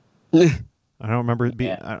 I don't remember I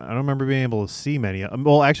don't remember being able to see many.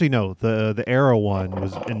 Well, actually, no. The arrow one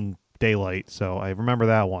was in daylight, so I remember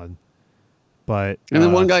that one. But and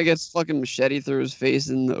then one guy gets fucking machete through his face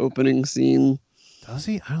in the opening scene. does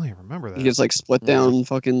he? I don't even remember that. He gets like split down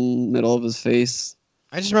fucking middle of his face.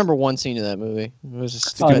 I just remember one scene of that movie. It was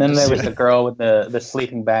just Oh, and then there was the girl with the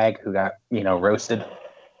sleeping bag who got roasted.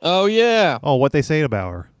 Oh yeah. Oh, what they say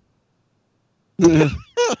about her?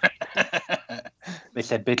 They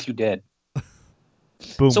said, "Bitch, you dead."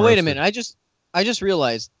 Boom. So wait a roasted. minute. I just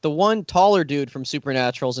realized the one taller dude from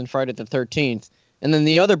Supernatural's in Friday the 13th, and then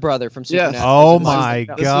the other brother from Yeah. Supernatural. Oh is- my This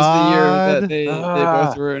was the year God. that they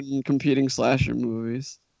both were in competing slasher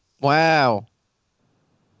movies. Wow.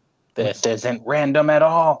 This isn't random at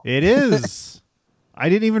all. It is. I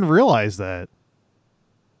didn't even realize that.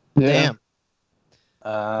 Damn.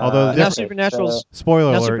 Although Now different- Supernatural's.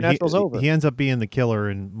 Spoiler Now alert. Supernatural's over. He ends up being the killer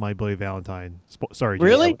in My Bloody Valentine. Sorry. Jason.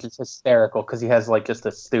 Really? Which is hysterical because he has like just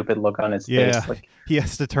a stupid look on his Yeah. face. Like, He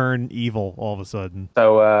has to turn evil all of a sudden.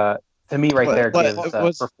 so to me, right there But gives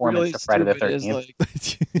what's performance really to Friday the stupid is,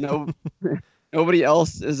 13th. like, no, nobody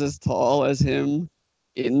else is as tall as him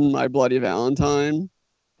in My Bloody Valentine,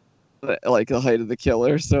 like the height of the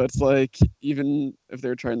killer. So it's like, even if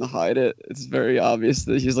they're trying to hide it, it's very obvious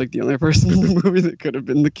that he's like the only person in the movie that could have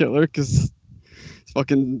been the killer because he's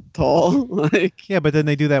fucking tall. Like, Yeah, but then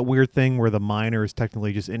they do that weird thing where the miner is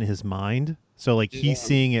technically just in his mind. So like he's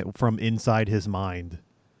seeing it from inside his mind.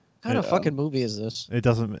 What kind of fucking movie is this? It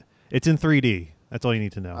doesn't. It's in 3D. That's all you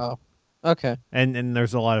need to know. Oh. Okay. And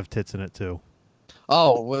there's a lot of tits in it too.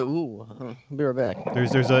 Oh, ooh. I'll be right back.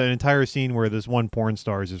 There's an entire scene where this one porn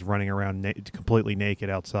star is just running around completely naked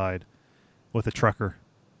outside with a trucker,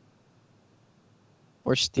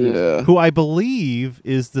 Or Steve. yeah. who I believe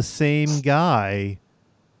is the same guy.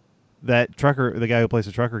 That trucker, the guy who plays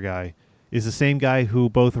the trucker guy, is the same guy who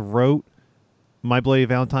both wrote My Bloody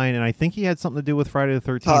Valentine, and I think he had something to do with Friday the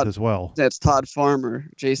 13th Todd. as well. That's Todd Farmer,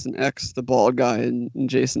 Jason X, the bald guy in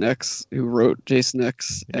Jason X, who wrote Jason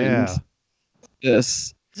X. Yeah. And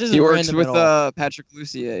yes. This isn't He works random with at all. Patrick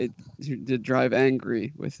Lussier, who did Drive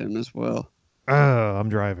Angry with him as well. I'm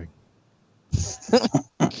driving.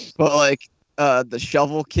 But like the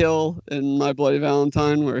shovel kill in My Bloody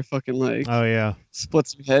Valentine, where he fucking like Oh yeah.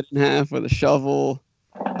 splits your head in half with a shovel.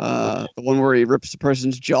 The one where he rips the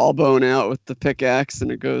person's jawbone out with the pickaxe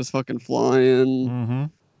and it goes fucking flying.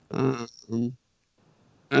 Mm-hmm.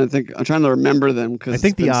 I'm trying to remember them because I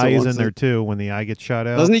think the eye is in there too when the eye gets shot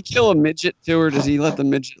out. Doesn't he kill a midget too, or does he let the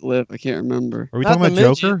midget live? I can't remember. Are we Not talking the about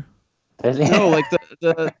midget. Joker? No, like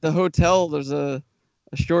the hotel. There's a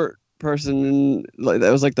short person in, like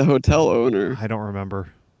that was like the hotel owner. I don't remember.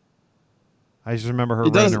 I just remember her He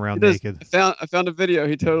running does- around he does- naked. I found a video.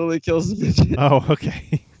 He totally kills the midget. Oh,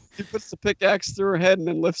 okay. He puts the pickaxe through her head and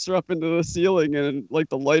then lifts her up into the ceiling, and like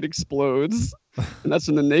the light explodes. And that's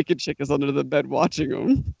when the naked chick is under the bed watching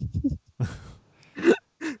him.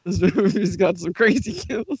 This movie's got some crazy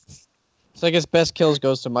kills. So I guess best kills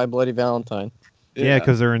goes to My Bloody Valentine. Yeah,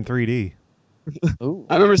 because they're in 3D. Ooh.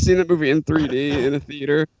 I remember seeing that movie in 3D in a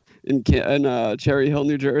theater in Cherry Hill,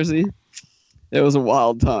 New Jersey. It was a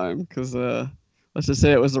wild time because let's just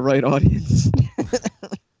say it was the right audience.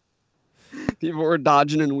 People were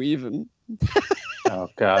dodging and weaving. Oh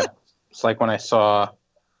god, it's like when I saw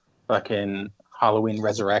fucking Halloween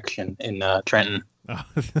Resurrection in Trenton.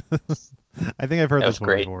 I think I've heard That this was one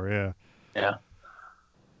great. before. Yeah. Yeah.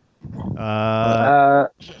 Uh,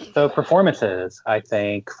 So performances, I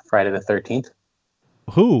think Friday the 13th.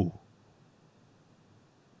 who?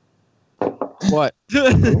 What?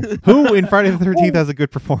 Who in Friday the 13th has a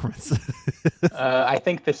good performance? I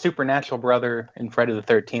think the Supernatural brother in Friday the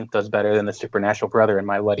 13th does better than the Supernatural brother in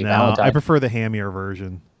My Bloody No, Valentine. I prefer the hammier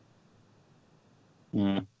version.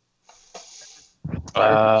 Mm.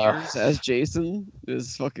 Pierce as Jason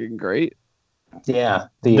is fucking great. Yeah.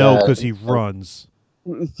 The, No, because he runs.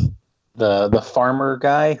 the farmer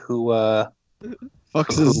guy who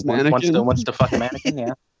Fucks his mannequin. wants to fuck a mannequin.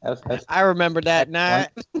 Yeah. That's I remember that night.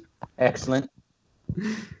 excellent.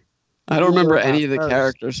 I don't remember You're any of the first.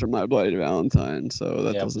 characters from My Bloody Valentine, so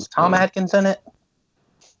that Yeah. doesn't. Was Tom Atkins in it?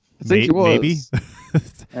 I think he was. Maybe.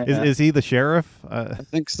 Yeah. Is he the sheriff? I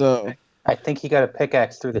think so. I think he got a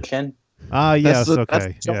pickaxe through the chin. Yes, That's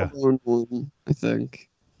okay. the Yeah. Joe one, I think.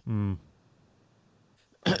 Hmm.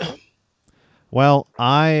 Well,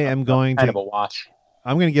 I am going Kind of to. a watch.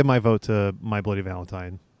 I'm going to give my vote to My Bloody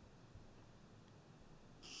Valentine.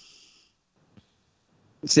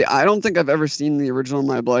 See, I don't think I've ever seen the original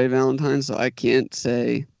My Bloody Valentine, so I can't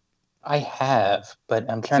say. I have, but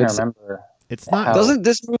I'm trying to It's- remember. It's not. How- Doesn't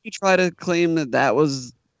this movie try to claim that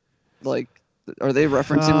was like? Are they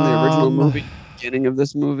referencing the original movie, beginning of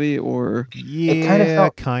this movie, or? Yeah, It kind of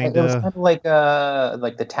felt. kind It was of. kind of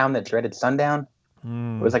like The Town That Dreaded Sundown.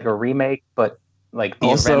 It was like a remake, but like the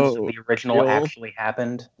Also events of the original real. actually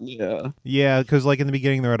happened. Yeah. Yeah, because like in the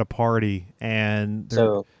beginning they're at a party and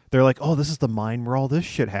they're like, "Oh, this is the mine where all this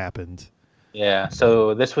shit happened." Yeah,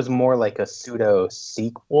 so this was more like a pseudo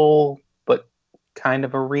sequel, but kind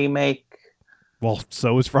of a remake. Well,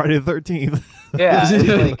 so is Friday the 13th. Yeah,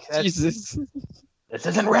 it's like, Jesus. this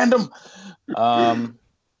isn't random.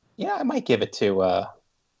 Yeah, I might give it to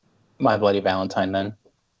My Bloody Valentine then,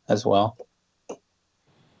 as well.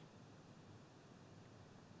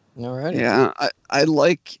 All right. Yeah, I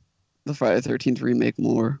like the Friday the 13th remake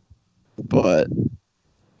more, but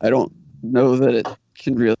I don't know that it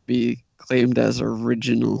can really be claimed as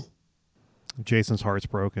original. Jason's heart's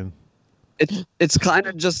broken. It's kind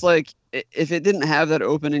of just like if it didn't have that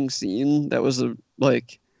opening scene that was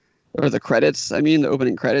or the credits, I mean the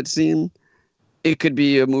opening credits scene, it could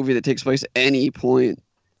be a movie that takes place at any point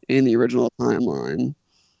in the original timeline.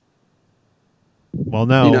 Well,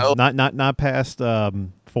 no, You know- not past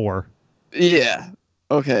 4. Yeah.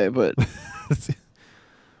 Okay, but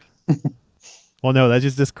Well, no, that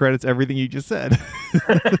just discredits everything you just said.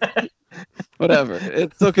 whatever.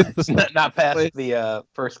 It took it. Not past the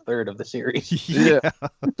first third of the series. Yeah.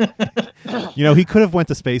 You know, he could have went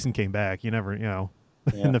to space and came back. You never, in Yeah.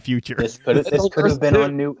 the future. This could have Earth been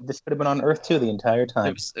 2. This could have been on Earth 2 the entire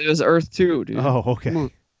time. It was Earth 2, dude. Oh, Come okay.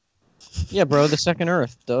 on. Yeah, bro, the second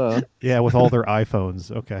Earth. Duh. Yeah, with all their iPhones.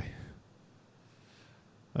 Okay.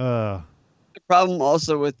 The problem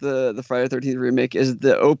also with the Friday the 13th remake is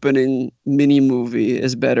the opening mini movie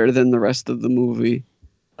is better than the rest of the movie.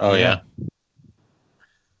 Oh yeah.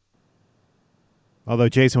 Although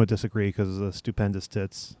Jason would disagree because of the stupendous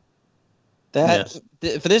tits. That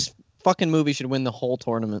for this fucking movie should win the whole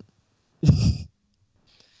tournament.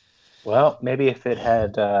 Well, maybe if it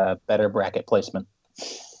had better bracket placement.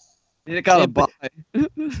 It got Yeah, a buy.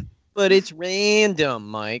 But it's random,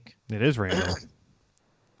 Mike. It is random.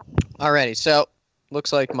 Alrighty, so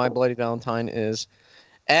looks like My Bloody Valentine is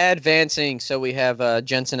advancing. So we have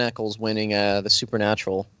Jensen Ackles winning the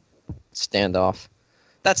Supernatural standoff.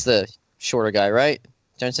 That's the shorter guy, right?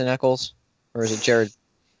 Jensen Ackles, or is it Jared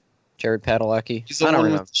Padalecki? He's the I don't one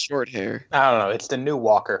remember. with the short hair. I don't know. It's the new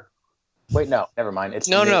Walker. Wait, no, never mind. It's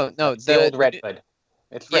No, the new, no, no, It's the the- old Red Hood.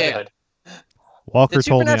 It's Red Yeah. Hood. Walker Did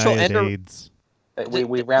told me I Supernatural had enter- AIDS.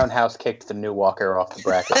 We roundhouse kicked the new Walker off the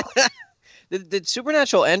bracket. Did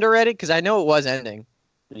Supernatural end already? Because I know it was ending.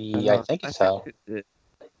 Yeah, I think so.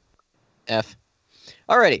 F.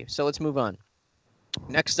 Alrighty, so let's move on.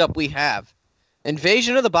 Next up, we have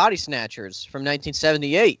Invasion of the Body Snatchers from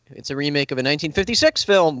 1978. It's a remake of a 1956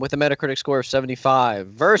 film with a Metacritic score of 75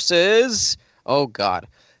 versus, oh god,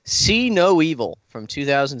 See No Evil from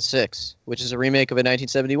 2006, which is a remake of a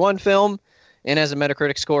 1971 film and has a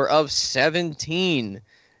Metacritic score of 17.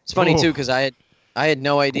 It's funny, too, because I had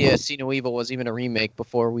no idea See No Evil was even a remake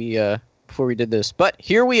before we did this. But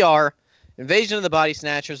here we are, Invasion of the Body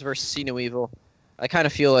Snatchers versus See No Evil. I kind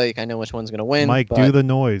of feel like I know which one's going to win. Mike, but... do the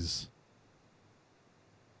noise.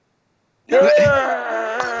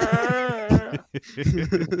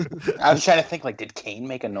 I was trying to think, like, did Kane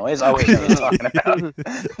make a noise? Oh, wait, no, he's talking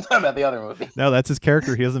about the other movie. No, that's his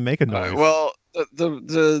character. He doesn't make a noise. Well,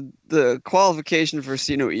 the qualification for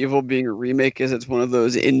See No Evil being a remake is it's one of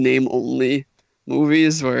those in-name only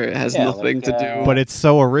movies where it has nothing like, to do. But it's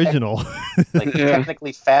so original. Like,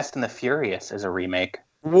 technically, Fast and the Furious is a remake.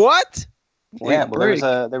 What? Yeah, well,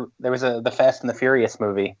 there was the Fast and the Furious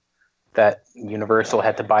movie that Universal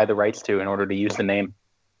had to buy the rights to in order to use the name.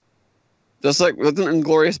 Just like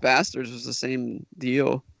Inglourious Bastards was the same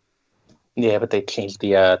deal. Yeah, but they changed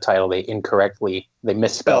the title. They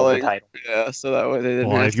misspelled the title. Yeah, so that way they didn't.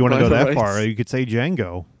 Well, have if you want to buy go the that rights. far, you could say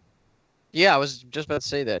Django. Yeah, I was just about to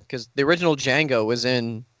say that because the original Django was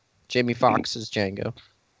in Jamie Foxx's Django.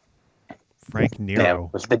 Frank Yeah, Nero.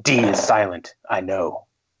 the D is silent. I know.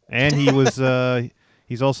 And he was,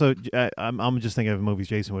 he's also, I'm just thinking of movies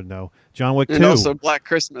Jason would know. John Wick 2. And also Black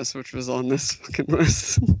Christmas, which was on this fucking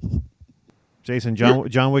list. Jason,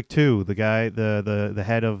 John Wick 2, the guy, the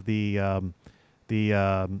head of the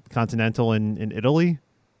Continental in Italy.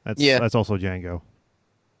 That's also Django.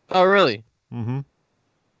 Oh, really? Mm-hmm.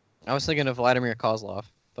 I was thinking of Vladimir Kozlov.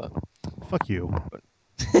 But... Fuck you.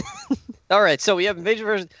 All right, so we have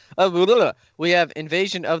Invasion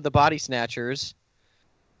of the Body Snatchers.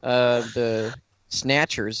 The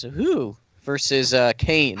Snatchers, versus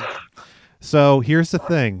Kane. So here's the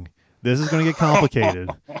thing. This is going to get complicated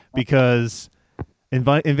because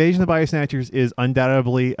Invasion of the Body Snatchers is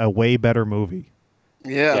undoubtedly a way better movie.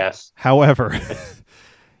 Yeah. Yes. However,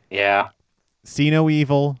 Yeah. See No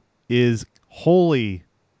Evil is wholly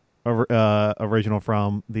original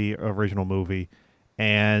from the original movie,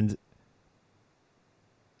 and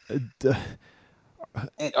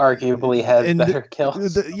It arguably has better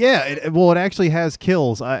kills. It actually has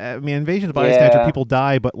kills. I mean, Invasion of the Body Snatcher, people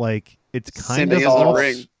die, but like it's kind Same of thing as The off.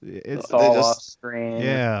 Ring. It's It's all just- off screen.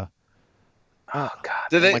 yeah. Oh God.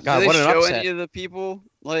 Did they, my God, did what they an show upset. any of the people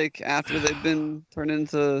like after they've been turned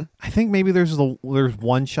into? I think maybe there's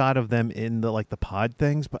one shot of them in the pod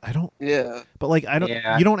things, but I don't. Yeah. But like I don't.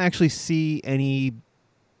 Yeah. You don't actually see any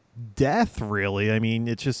death really. I mean,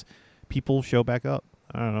 it's just people show back up.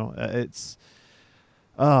 I don't know. It's.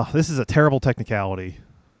 Oh, this is a terrible technicality.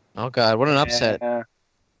 Oh, God, what an upset. Yeah.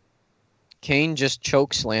 Kane just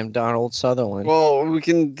chokeslammed Donald Sutherland. Well, we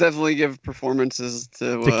can definitely give performances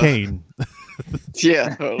to Kane.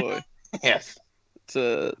 Yeah, totally. Yes.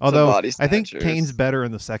 To Although Body I think Snatchers. Kane's better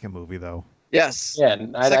in the second movie, though. Yes. Yeah,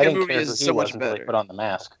 and I Second didn't movie care is who he so was much until he better. put on the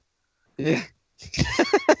mask. Yeah.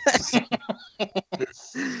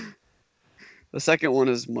 The second one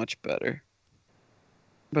is much better,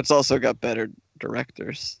 but it's also got better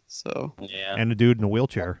directors. So Yeah. And a dude in a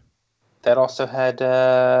wheelchair. That also had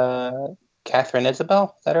Catherine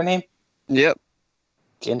Isabel. Is that her name? yep.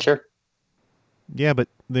 Ginger. Yeah, but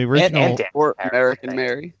the original And Dan Or Harris, American I think.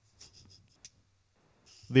 Mary.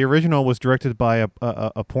 the original was directed by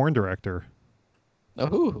a porn director.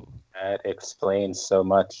 Oh, That explains so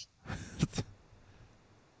much.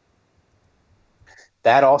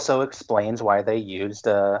 That also explains why they used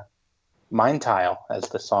Mind Tile as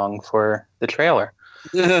the song for the trailer.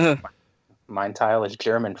 Mind Tile is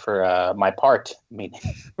German for my part, meaning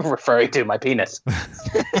referring to my penis.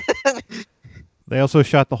 They also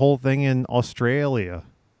shot the whole thing in Australia.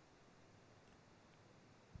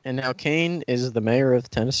 and now Kane is the mayor of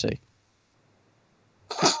Tennessee.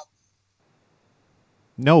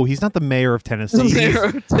 No, he's not the mayor of Tennessee. He's Mayor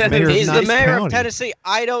of Tennessee. mayor of He's the Knox mayor County. of Tennessee.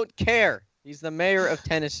 I don't care. He's the mayor of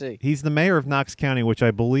Tennessee. He's the mayor of Knox County, which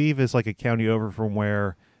I believe is like a county over from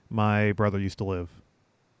where my brother used to live.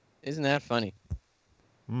 Isn't that funny?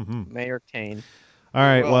 Mm-hmm. Mayor Kane. All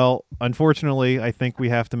right. Well- Well, unfortunately, I think we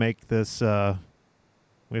have to make this.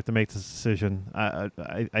 We have to make this decision.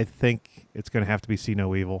 I think it's going to have to be See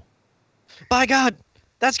No Evil. By God,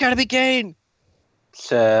 that's got to be Kane. It's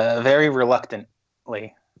very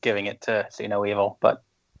reluctantly giving it to See No Evil, but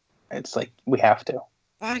it's like we have to.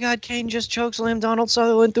 By God, Kane just chokeslammed Donald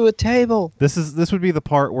Sutherland through a table. This would be the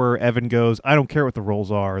part where Evan goes, "I don't care what the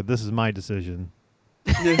rules are. This is my decision."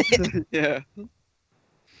 Yeah.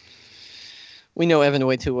 We know Evan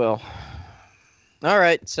way too well. All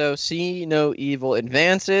right, so See No Evil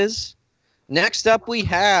advances. Next up, we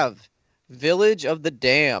have Village of the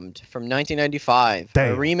Damned from 1995, a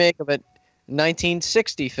Damn. remake of a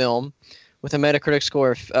 1960 film with a Metacritic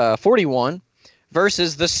score of 41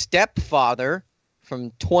 versus The Stepfather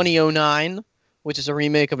from 2009, which is a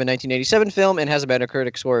remake of a 1987 film and has a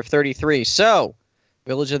Metacritic score of 33. So,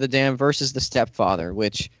 Village of the Damned versus The Stepfather,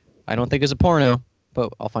 which I don't think is a porno,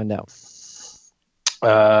 but I'll find out.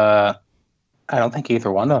 I don't think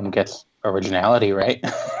either one of them gets originality, right?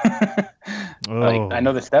 Like, I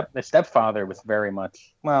know the stepfather was very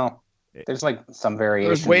much, well, there's like some variation.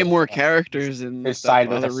 There's way more characters in there's the side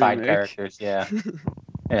Stepfather characters, yeah.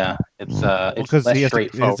 Yeah, it's Because less he has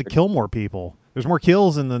straightforward. to kill more people. There's more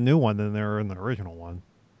kills in the new one than there are in the original one.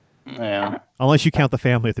 Yeah. Unless you count the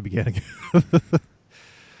family at the beginning.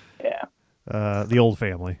 Yeah. The old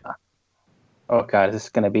family. Oh god, is this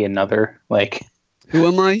gonna be another like? Who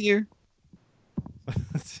am I here?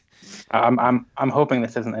 I'm hoping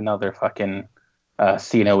this isn't another fucking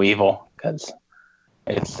See No Evil, because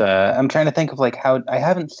it's I'm trying to think of like how I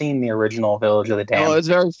haven't seen the original Village of the Damned. Oh, it's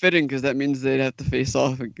very fitting because that means they'd have to face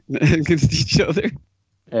off against each other.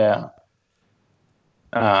 Yeah.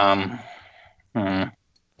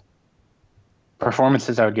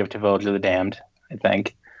 Performances I would give to Village of the Damned, I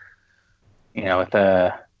think. You know,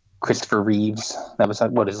 with Christopher Reeves. That was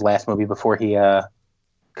what his last movie before he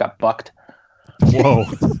got bucked. Whoa.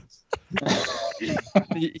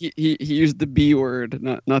 he used the B word,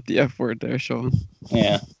 not the F word there, Sean.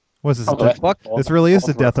 Yeah. What's this? Although Buck? This really is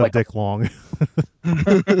the death of like Dick Long.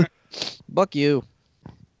 Buck you.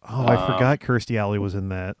 Oh, I forgot Kirstie Alley was in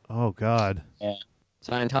that. Oh, God. Yeah.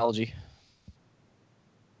 Scientology.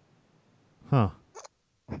 Huh.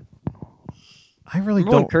 I really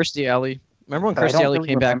Remember when don't. Kirstie Alley? Remember when But I Kirstie don't Alley really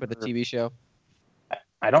came back with the remember- TV show?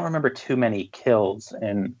 I don't remember too many kills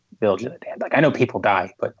in Village of the Damned. Like I know people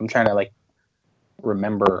die, but I'm trying to like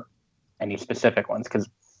remember any specific ones because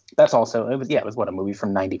that's also it was what, a movie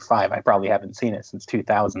from '95. I probably haven't seen it since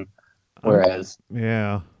 2000. Whereas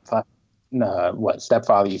Yeah. what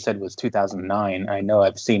Stepfather you said was 2009. I know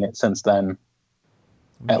I've seen it since then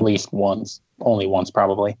at least once, only once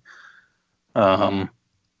probably. I'm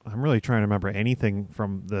really trying to remember anything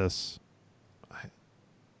from this.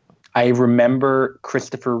 I remember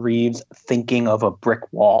Christopher Reeves thinking of a brick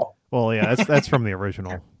wall. Well, yeah, that's from the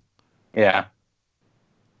original. Yeah.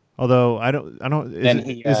 Although I don't. Then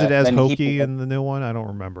Is it as then hokey in the new one? I don't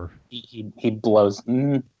remember. He blows. What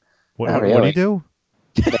Not what did he really. do?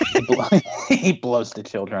 He blows the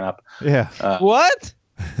children up. Yeah. What?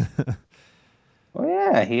 Well,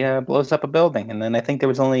 yeah, he blows up a building, and then I think there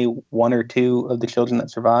was only one or two of the children that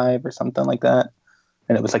survived, or something like that.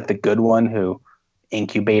 And it was like the good one who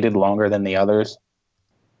incubated longer than the others.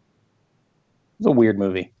 It was a weird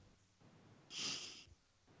movie.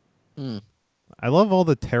 I love all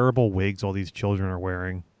the terrible wigs all these children are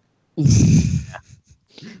wearing.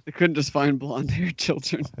 They couldn't just find blonde-haired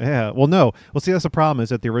children. Yeah. Well, no. Well, see, that's the problem is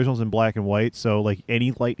that the original's in black and white, so like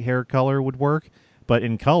any light hair color would work. But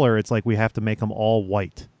in color, it's like we have to make them all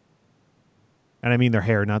white. And I mean their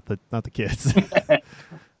hair, not the kids.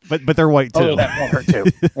 but they're white too. Oh, that won't hurt too.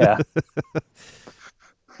 Yeah.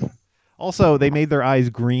 Also, they made their eyes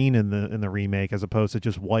green in the remake as opposed to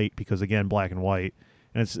just white because again, black and white,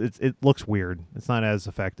 and it looks weird. It's not as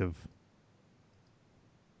effective.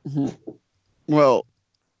 Well,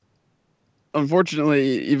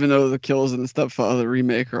 unfortunately, even though the kills in the Stepfather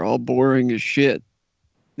remake are all boring as shit,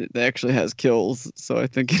 it actually has kills, so I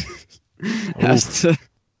think it has to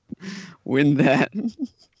win that.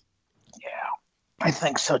 I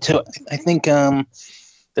think so too. I think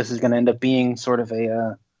this is going to end up being sort of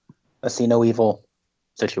a See No Evil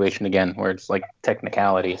situation again, where it's like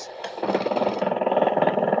technicalities.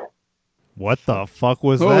 What the fuck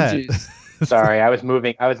was Oh, that? jeez. Sorry, I was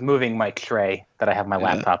moving my tray that I have my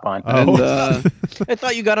laptop on. And I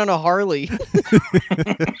thought you got on a Harley.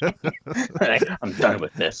 I'm done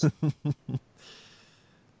with this.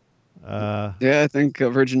 yeah, I think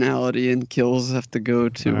originality and kills have to go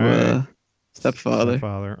to All right. Stepfather.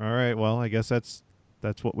 Stepfather. All right. Well, I guess that's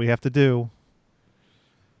what we have to do.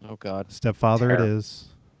 Oh, God. Stepfather Terrible. it is.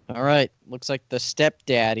 All right. Looks like the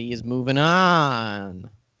stepdaddy is moving on.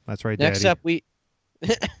 That's right, Next Daddy.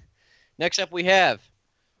 up we have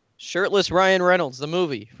Shirtless Ryan Reynolds, the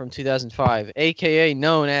movie from 2005, aka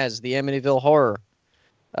known as the Amityville Horror.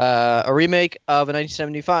 A remake of a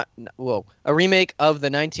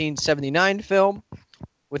 1979 film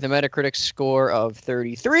with a Metacritic score of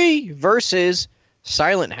 33 versus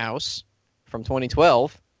Silent House from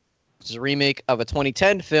 2012, which is a remake of a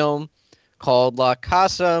 2010 film called La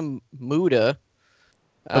Casa Muda,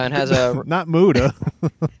 and has a Not Muda.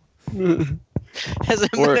 has a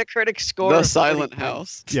Or Metacritic score The of Silent 43.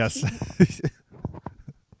 House. Yes.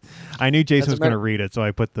 I knew Jason As a was going to matter- read it, so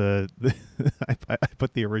I put I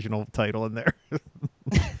put the original title in there.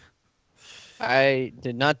 I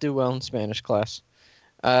did not do well in Spanish class.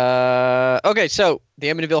 Okay, so the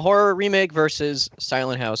Amityville Horror remake versus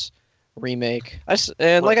Silent House remake.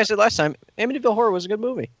 And like I said last time, Amityville Horror was a good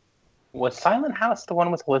movie. Was Silent House the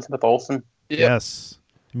one with Elizabeth Olsen? Yes.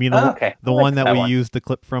 I mean, Okay. the I like one that that we one. used the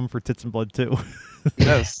clip from for Tits and Blood too.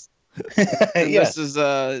 Yes. And Yes. This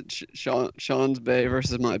is Sean's Bay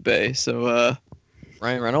versus my Bay. So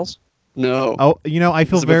Ryan Reynolds. no. Oh, I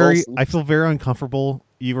feel Elizabeth Olsen. very uncomfortable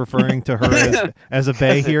you referring to her as a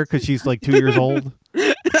bae here because she's like 2 years old.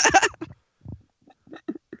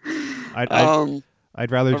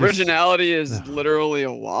 I'd rather just Originality is literally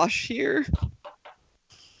a wash here.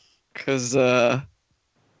 Because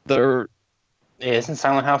they're Isn't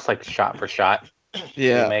Silent House like shot for shot?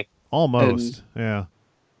 yeah, remake? almost. Yeah.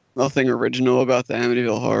 nothing original about the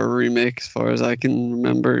Amityville Horror remake as far as I can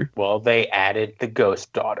remember. Well, they added the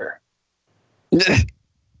ghost daughter.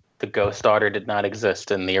 The ghost daughter did not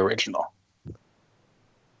exist in the original.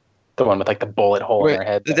 The one with like the bullet hole in Wait, her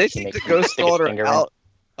head. did that they she take makes the ghost stick his daughter finger in. out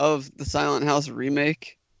of the Silent House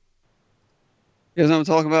remake? You know what I'm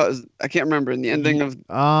talking about? I can't remember. In the ending of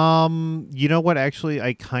You know what? Actually,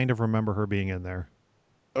 I kind of remember her being in there.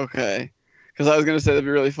 okay, because I was gonna say that'd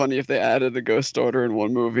be really funny if they added the ghost daughter in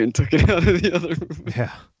one movie and took it out of the other movie.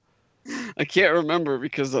 Yeah. I can't remember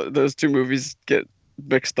because those two movies get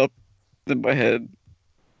mixed up in my head.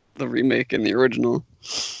 The remake and the original.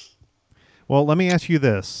 Well, let me ask you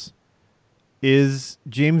this: is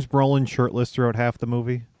James Brolin shirtless throughout half the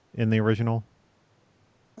movie in the original?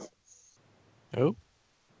 Oh.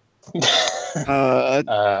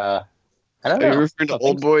 Uh, I don't Are you know. referring to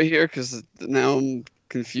Old Boy here? Because now I'm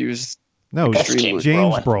confused. No, That's James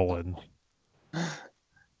James Brolin.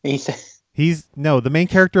 He's The main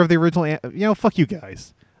character of the original. Fuck you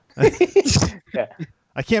guys. yeah.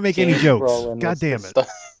 I can't make any James jokes. Brolin God was the damn it. star-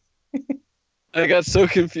 I got so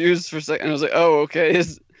confused for a second. I was like, "Oh, okay."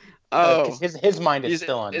 his mind is He's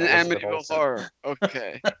still on in Elizabeth Amityville Olsen. Horror.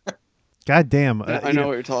 Okay, God damn. I know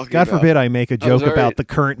what you're talking God about. forbid I make a I was joke about already- the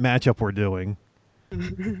current matchup we're doing.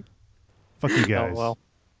 Fuck you guys. Oh well.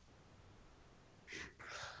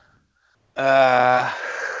 Uh,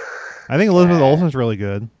 I think Elizabeth Yeah. Olsen's really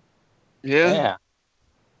good. Yeah.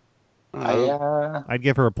 yeah. I'd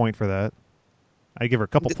give her a point for that. I'd give her a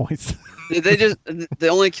couple points. They just the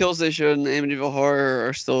only kills they showed in Amityville Horror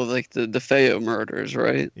are still like the DeFeo murders,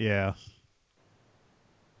 right? Yeah.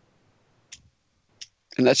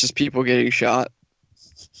 And that's just people getting shot.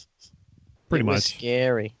 Pretty It was much.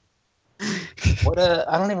 scary. What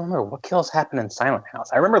I don't even remember what kills happen in Silent House.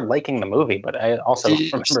 I remember liking the movie, but I also She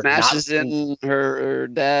remember smashes not in her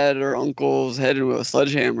dad or uncle's head with a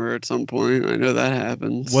sledgehammer at some point. I know that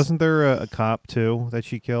happens. Wasn't there a cop too that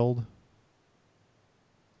she killed?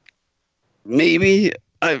 Maybe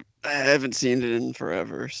I haven't seen it in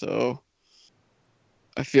forever, so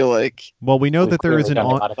I feel like Well, we know We've that there is clearly an done a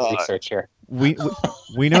on lot of research here.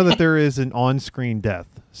 we know that there is an on-screen death.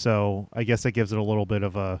 So I guess that gives it a little bit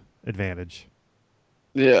of a advantage.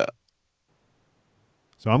 yeah.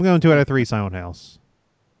 So I'm going 2 out of 3 Silent House.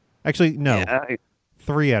 Actually, no. Yeah,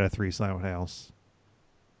 3 out of 3 Silent House.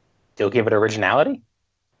 Still give it originality?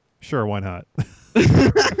 Sure, why not?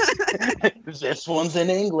 This one's in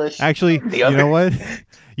English. Actually, The you other- know what?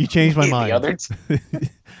 You changed my The mind. others?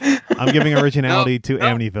 I'm giving originality to no,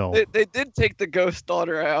 Amityville. they did take the ghost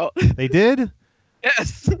daughter out. They did?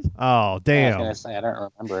 Yes. Oh, I was damn. gonna say I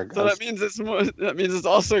don't remember. a So that ghost. means it's more. That means it's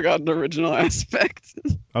also got an original aspect.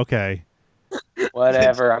 Okay.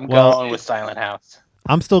 Whatever. I'm Well- going with Silent House.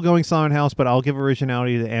 I'm still going Silent House, but I'll give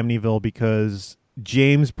originality to Amityville because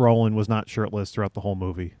James Brolin was not shirtless throughout the whole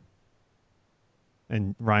movie.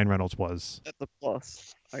 And Ryan Reynolds was. That's a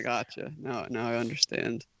plus. I gotcha. Now I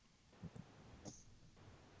understand.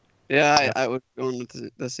 Yeah, I would go on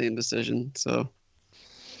with the same decision. So.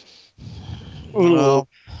 Well,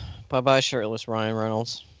 bye bye, shirtless Ryan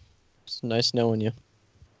Reynolds. It's nice knowing you.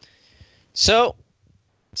 So,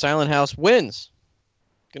 Silent House wins.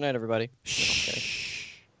 Good night, everybody.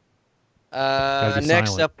 Shh. Gotta be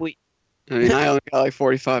Next silent. up, we. I mean, I only got like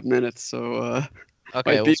 45 minutes, so Okay, might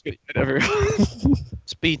we'll be good, everyone.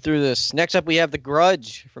 speed through this. Next up, we have The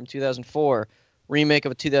Grudge from 2004, remake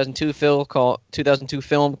of a 2002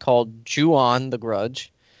 film called Ju-on: The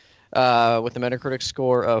Grudge, with a Metacritic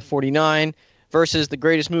score of 49, versus the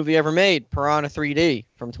greatest movie ever made, Piranha 3D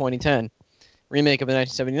from 2010, remake of a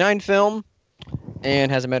 1979 film, and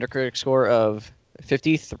has a Metacritic score of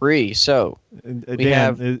 53. So, Dan,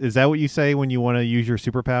 have- is that what you say when you want to use your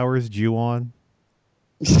superpowers? Ju-on?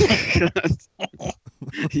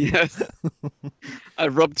 Yes.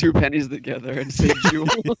 I'd rub two pennies together and saved you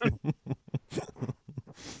one.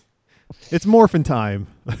 It's morphin' time.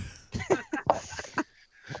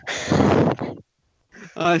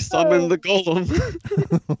 I summoned the golem.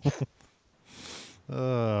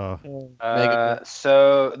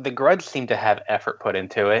 So The Grudge seemed to have effort put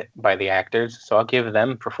into it by the actors, so I'll give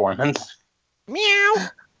them performance. Meow.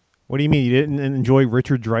 What do you mean? You didn't enjoy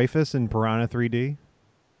Richard Dreyfuss in Piranha 3D?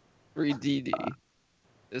 3DD.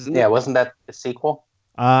 Isn't Yeah, it? wasn't that the sequel?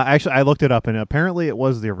 Actually, I looked it up, and apparently it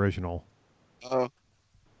was the original. Oh.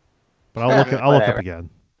 But I'll look up Whatever. again.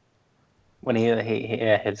 When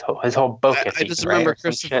his whole boat gets I just eaten, right, remember or some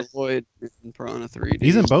Christopher shit. Lloyd in Piranha 3D.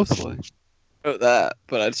 He's in both of them. Oh, that.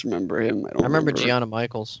 But I just remember him. I remember Gianna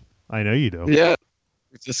Michaels. I know you do. Yeah.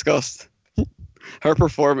 We discussed her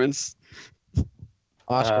performance.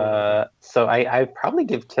 Oscar. So I probably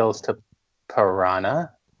give kills to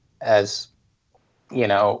Piranha, as you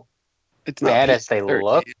know, It's not bad as they PG-13.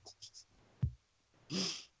 look.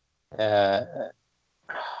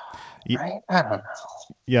 Ye- Right? I don't know.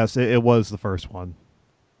 Yes, it was the first one.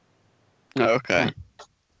 Oh, okay.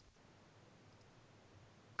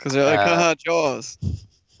 Because they're like, haha, Jaws.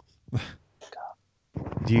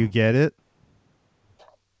 Do you get it?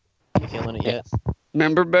 You feeling it yet?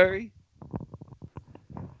 Remember, Barry?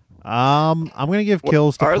 I'm gonna give What-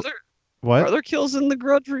 kills to Are there what? Are there kills in the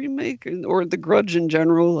Grudge remake, or the Grudge in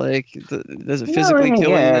general? Like, does it physically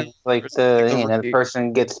kill Yeah, you? like Or is it the like a the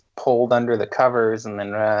person gets pulled under the covers, and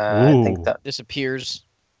then I think Ooh. that Disappears.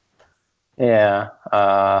 yeah.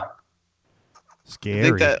 I Scary.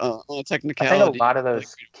 think that on a I technicality, think a lot of those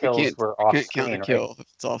like, we kills can't- were you off can't count screen. a Right? kill if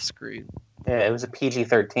it's off screen. Yeah, it was a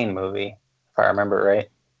PG-13 movie, if I remember right.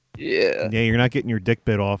 Yeah. Yeah, you're not getting your dick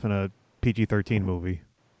bit off in a PG-13 movie.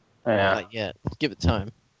 Yeah. Not yet. Give it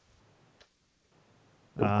time.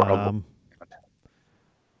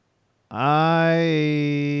 I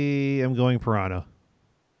am going Piranha.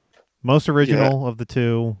 Most original of the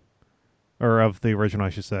two, or of the original, I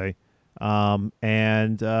should say,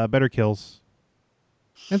 and better kills.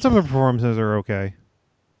 And some of the performances are okay.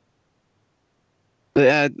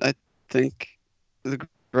 Yeah, I think the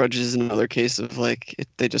Grudge is another case of like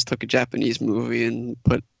they just took a Japanese movie and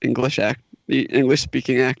put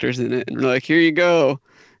English-speaking actors in it, and they're like, here you go,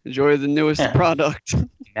 enjoy the newest Yeah. product.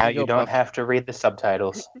 Now you you go, don't Buff. have to read the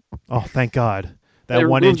subtitles. Oh, thank God! They That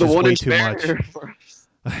 1 removed inch the is way 1 inch too much. barrier for us.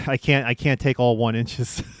 I can't take all 1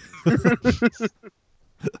 inches.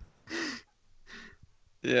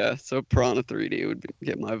 Yeah, so Piranha 3D would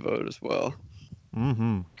get my vote as well.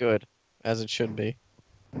 Mm-hmm. Good. As it should be.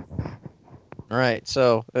 All right,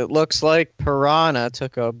 so it looks like Piranha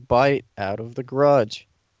took a bite out of the Grudge.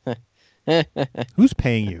 Who's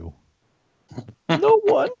paying you? No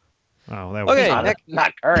one. Oh, that was Okay, Not, next-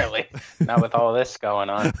 not currently. Not with all this going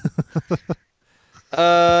on.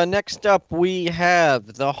 Next up, we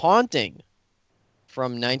have The Haunting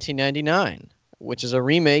from 1999, which is a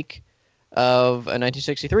remake of a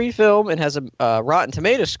 1963 film. It has a Rotten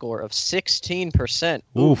Tomato score of 16%.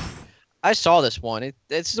 Oof. I saw this one.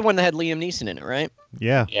 This is the one that had Liam Neeson in it, right?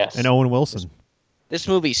 Yeah. Yes. And Owen Wilson. This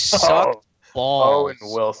movie sucked balls.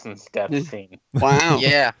 Owen Wilson's death scene. Wow.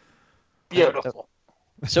 Yeah. Beautiful.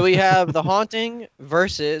 So we have The Haunting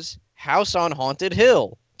versus House on Haunted Hill.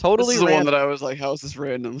 This Totally is the one random. that I was like, how is this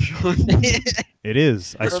random, Sean? It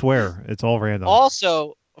is. I swear. It's all random.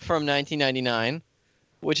 Also from 1999,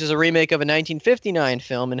 which is a remake of a 1959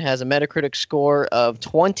 film and has a Metacritic score of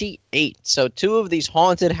 28. So two of these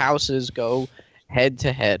haunted houses go head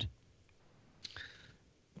to head.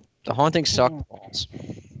 The Haunting sucked balls.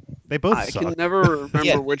 They both I suck. can never remember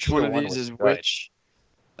Yeah, which one of either one these was is right. which.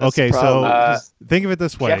 That's Okay, the problem, so because- think of it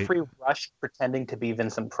this way. Jeffrey Rush pretending to be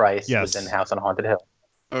Vincent Price Yes. was in House on Haunted Hill.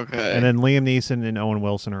 okay. And then Liam Neeson and Owen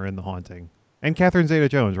Wilson are in The Haunting. And Catherine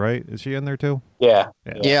Zeta-Jones, right? Is she in there too? Yeah.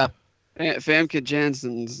 Yeah. Famke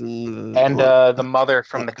Janssen's in the And the mother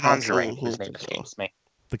from The House on Conjuring, whose Haunted name Hill. escapes me.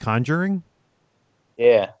 The Conjuring?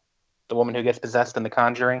 Yeah. The woman who gets possessed in The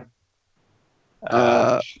Conjuring.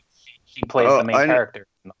 She plays oh, the main I know- character.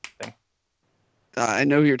 in the thing. I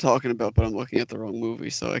know who you're talking about, but I'm looking at the wrong movie,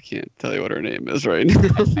 so I can't tell you what her name is right now.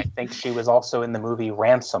 I think she was also in the movie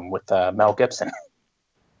Ransom with Mel Gibson.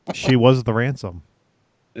 She was the ransom.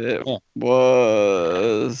 It Yeah.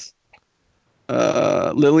 was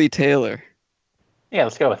Lily Taylor. Yeah,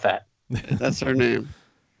 let's go with that. That's her name.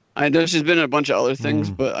 I know she's been in a bunch of other things,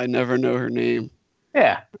 Mm. but I never know her name.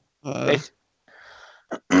 Yeah.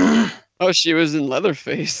 Oh, she was in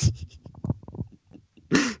Leatherface.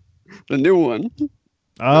 The new one.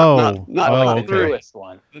 Oh. not oh, like the okay. newest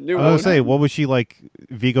one. The new I was one. going to say, what was she like,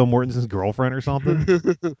 Viggo Mortensen's girlfriend or something?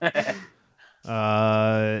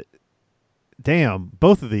 damn,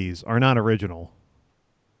 both of these are not original.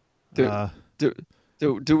 Do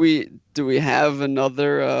we have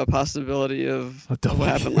another possibility of A double what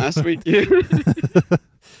happened kill. last week?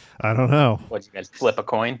 I don't know. What, you guys flip a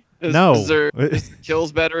coin? No. Is the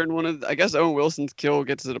kills better in one of? I guess Owen Wilson's kill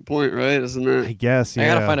gets to the point, right? Isn't I it? guess, I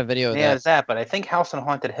yeah. gotta find a video of Yeah, that. it's that. But I think House on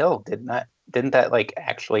Haunted Hill didn't that like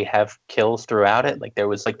actually have kills throughout it? Like there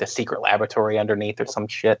was like the secret laboratory underneath or some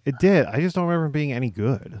shit. It did. I just don't remember it being any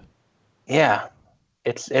good. Yeah,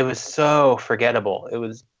 it was so forgettable. It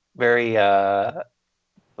was very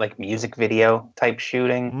like music video type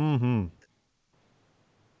shooting. Mm-hmm.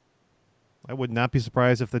 I would not be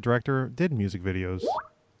surprised if the director did music videos.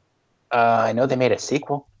 I know they made a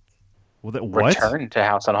sequel. Well, what? Return to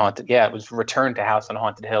House on Haunted. Yeah, it was Return to House on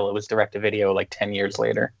Haunted Hill. It was direct to video like 10 years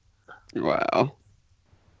later. Wow.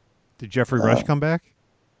 Did Jeffrey Rush come back?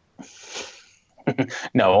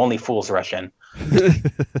 No, only fools rush in.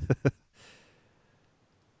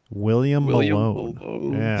 William Malone.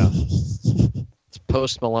 Malone. Yeah. It's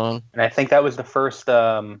Post Malone. And I think that was the first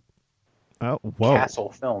Oh, whoa.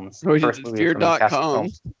 Castle Films. Oh, he First did movie from Castle Fear.com.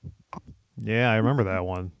 Films. Yeah, I remember that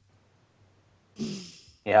one.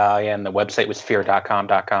 Yeah, and the website was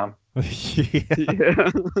fear.com.com. Yeah.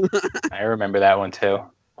 Yeah. I remember that one too.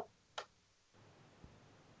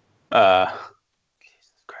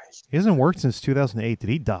 Jesus Christ. He hasn't worked since 2008. Did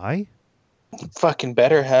he die? Fucking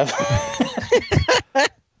better have.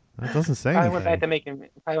 That doesn't say Probably went anything.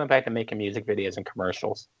 back to making music videos and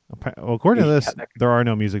commercials. Well, according to Yeah, this, that- there are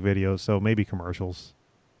no music videos, so maybe commercials.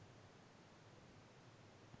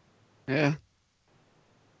 Yeah.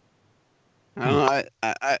 I don't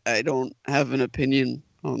know, I don't have an opinion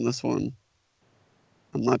on this one.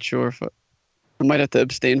 I'm not sure if I might have to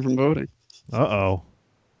abstain from voting. Uh-oh.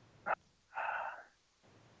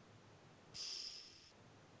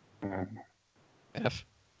 F.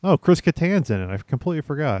 Oh, Chris Kattan's in it. I completely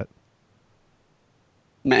forgot.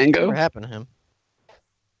 Mango? What happened to him?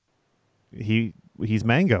 He's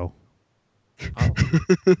Mango. Oh.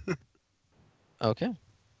 Okay.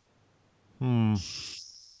 Hmm.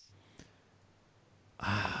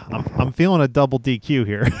 I'm feeling a double DQ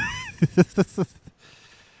here.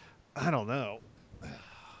 I don't know.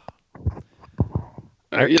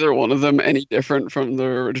 Are either one of them any different from the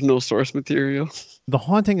original source material? The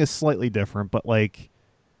Haunting is slightly different, but like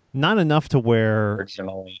not enough to where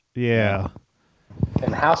Originally. yeah.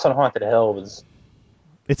 And House on Haunted Hill was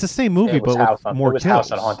It's the same movie it was but House with on, more it was kills.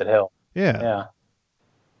 House on Haunted Hill. Yeah. Yeah.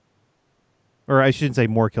 Or I shouldn't say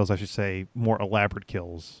more kills, I should say more elaborate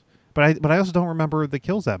kills. But I also don't remember the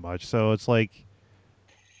kills that much, so it's like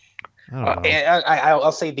I don't know.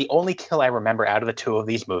 I'll say the only kill I remember out of the two of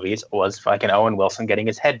these movies was fucking Owen Wilson getting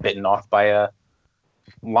his head bitten off by a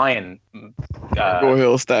lion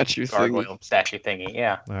Royal statue thing. gargoyle statue thingy.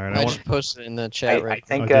 Yeah. All right, I just posted it in the chat. I Right.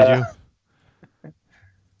 think did you? I'm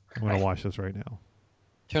gonna watch this right now.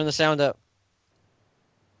 Turn the sound up.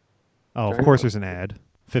 Oh, of course there's an ad.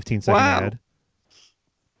 15-second Wow. ad.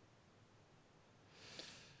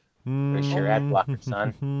 Where's your ad blocker,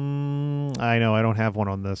 son? I know, I don't have one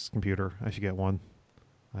on this computer. I should get one.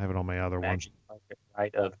 I have it on my other one. Magic Carpet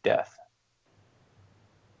Ride of Death.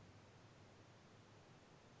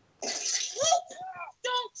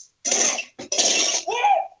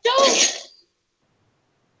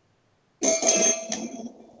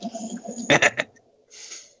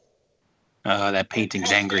 That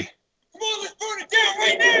painting's angry.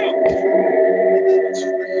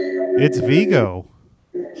 It's Vigo.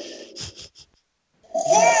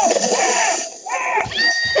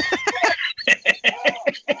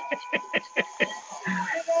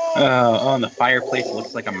 On the fireplace, it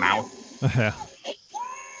looks like a mouth.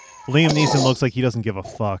 Liam Neeson looks like he doesn't give a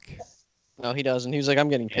fuck. No, he doesn't. He was like, I'm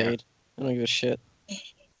getting Yeah. paid. I don't give a shit.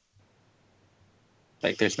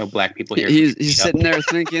 Like, there's no black people here. He's sitting there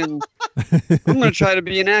thinking, I'm going to try to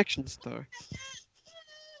be an action star.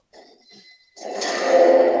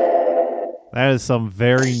 That is some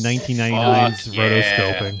very 1999's Fuck yeah.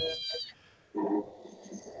 rotoscoping.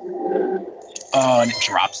 Oh, and it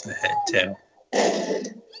drops the head, too.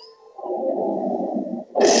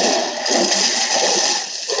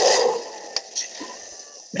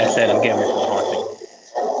 That's it. I'm getting rid of the haunting.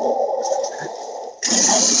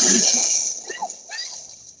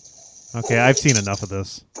 Okay, I've seen enough of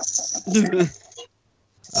this.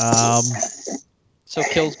 So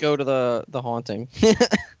kills go to the haunting.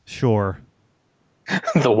 Sure.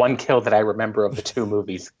 The one kill that I remember of the two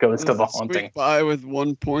movies goes to the Squeak haunting. by with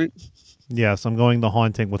 1 point. Yes, I'm going The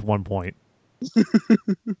Haunting with 1 point.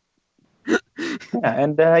 Yeah,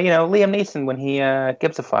 and Liam Neeson, when he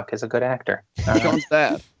gives a fuck, is a good actor. Sean's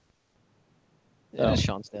dad. Yeah,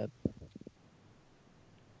 Sean's dead.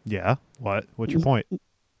 Yeah. What? What's your point?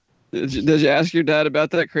 Did you ask your dad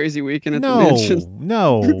about that crazy weekend at the No. mansion?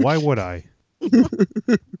 No. Why would I?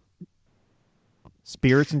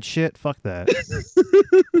 Spirits and shit. Fuck that.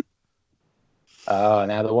 Oh,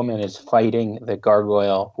 now the woman is fighting the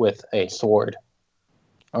gargoyle with a sword.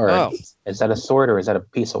 Or is that a sword or is that a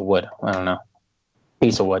piece of wood? I don't know.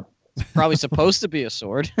 Piece of wood. Probably supposed to be a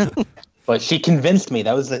sword. But she convinced me.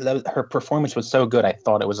 That was her performance was so good. I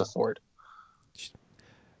thought it was a sword.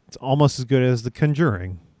 It's almost as good as The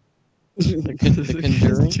Conjuring. The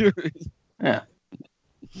Conjuring? Yeah.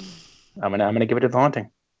 I'm gonna give it to The Haunting.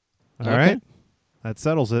 All right. That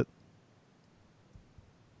settles it.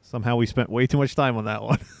 Somehow we spent way too much time on that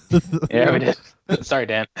one. Yeah, we did. Sorry,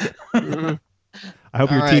 Dan. I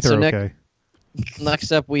hope your teeth are okay.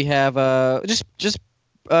 Next up, we have just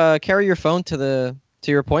carry your phone to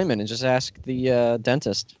your appointment and just ask the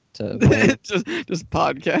dentist to. just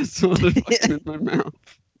podcast on the fucking in my mouth.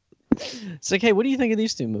 It's like, hey, what do you think of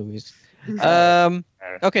these two movies?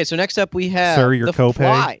 Okay, so next up we have Sir, your The copay.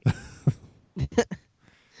 Fly.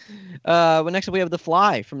 Next up we have The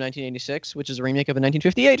Fly from 1986, which is a remake of a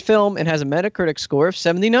 1958 film and has a Metacritic score of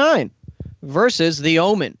 79, versus The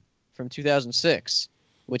Omen from 2006,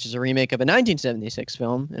 which is a remake of a 1976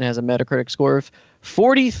 film and has a Metacritic score of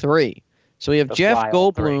 43. So we have Jeff Fly,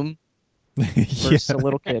 Goldblum versus a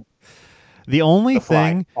little kid. The only The Fly,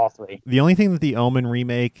 thing, all three. the only thing that the Omen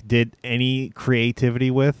remake did any creativity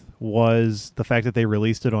with was the fact that they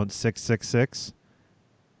released it on 666.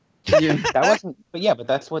 Yeah. That wasn't. But yeah, but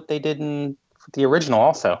that's what they did in the original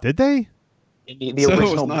also. Did they? The So it was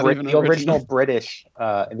original, not even the original original. British,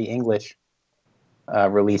 the English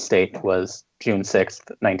release date was June 6th,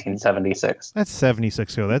 1976. That's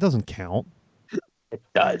 76 ago. That doesn't count. It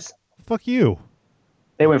does. Fuck you.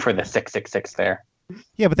 They went for the 666 there.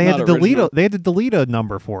 Yeah, but they had Not to delete original. they had to delete a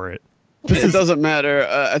number for it. It doesn't matter.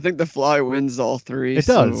 I think The Fly wins all three. It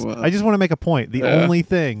does. So, I just want to make a point. The yeah. only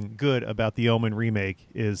thing good about the Omen remake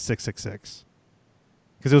is 666.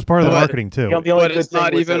 Because it was part of the But- marketing too. The only But good it's thing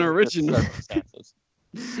not was even the original. circumstances.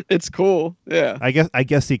 it's cool. Yeah. I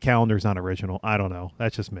guess the calendar's not original. I don't know.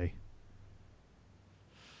 That's just me.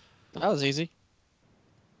 That was easy.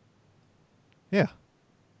 Yeah.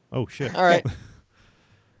 Oh shit. All right.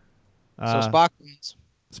 So Spock wins.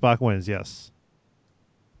 Spock wins, yes.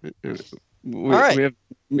 We right. have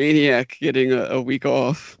Maniac getting a week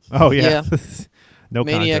off. Oh yeah. No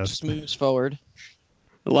Maniac contest. just moves forward.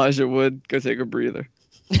 Elijah Wood, go take a breather.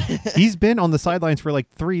 He's been on the sidelines for like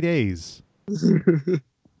 3 days.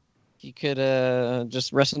 He could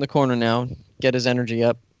just rest in the corner now, get his energy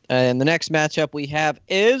up. And the next matchup we have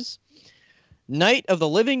is Night of the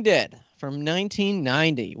Living Dead from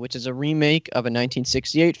 1990, which is a remake of a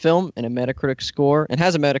 1968 film and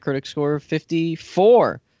has a Metacritic score of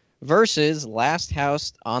 54, versus Last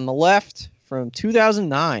House on the Left from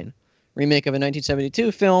 2009, remake of a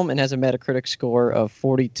 1972 film and has a Metacritic score of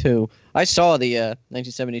 42. I saw the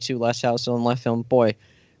 1972 Last House on the Left film. Boy,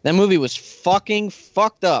 that movie was fucking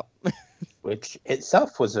fucked up. Which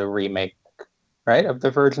itself was a remake, right, of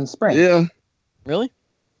The Virgin Spring. Yeah. Really?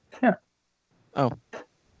 Yeah. Oh.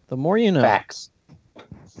 The more you know. Facts.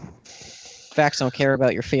 Facts don't care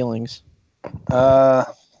about your feelings. I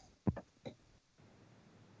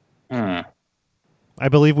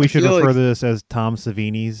believe we should feel refer like- to this as Tom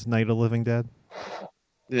Savini's Night of the Living Dead.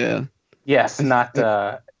 Yeah. Yes, not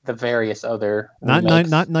the various other Not remakes.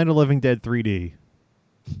 Night of the Living Dead 3D.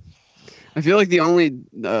 I feel like the only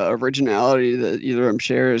originality that either of them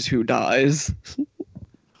share is who dies.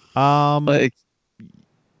 Like,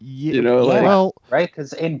 you know, like- well, right?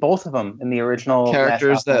 Because in both of them, in the original Last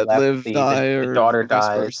characters House on the that Left, live die the or daughter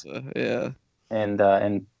vice dies, versa. Yeah. and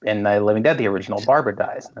in Night of the Living Dead, the original Barbara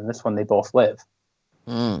dies, and this one they both live.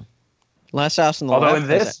 Last House on the Although Left. in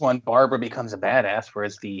this one, Barbara becomes a badass,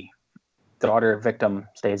 whereas the daughter victim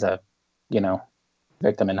stays a,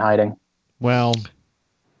 victim in hiding. well,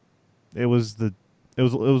 it was a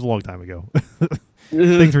long time ago.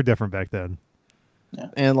 Things were different back then.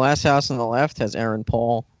 And Last House on the Left has Aaron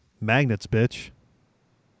Paul. Magnets, bitch.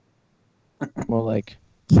 More like.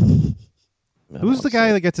 Who's the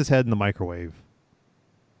guy that gets his head in the microwave?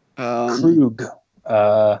 Krug.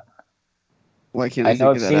 Why can't I I know think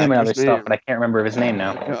I've of that seen him in other actor's stuff, name? but I can't remember his name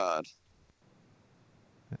now. God.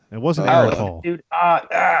 It wasn't Oh, Aaron Paul. Dude,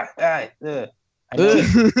 I know.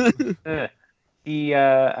 He,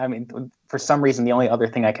 for some reason, the only other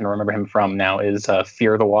thing I can remember him from now is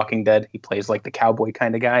Fear the Walking Dead. He plays like the cowboy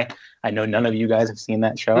kind of guy. I know none of you guys have seen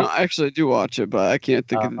that show. No, I actually do watch it, but I can't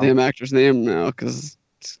think of the damn actor's name now because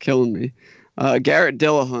it's killing me. Garrett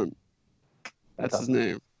Dillahunt. That's his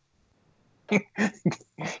name.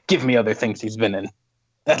 Give me other things he's been in.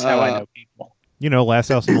 That's how I know people. You know, Last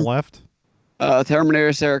House on the Left.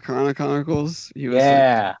 Terminator Sarah Connor Chronicles. He was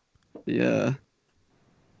Yeah. the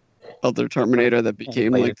other Terminator that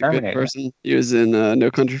became played like the the good Terminator. person. He was in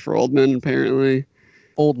No Country for Old Men, apparently.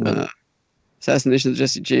 Oldman. Assassination of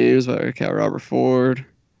Jesse James by Robert Ford.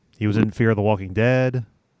 He was in Fear of the Walking Dead.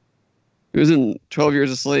 He was in 12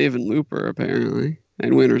 Years a Slave and Looper, apparently,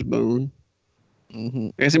 and Winter's Bone. Mm-hmm.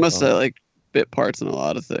 I guess he must have like bit parts in a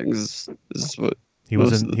lot of things. This is what He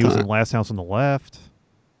was most in of the he was in time. Last House on the Left.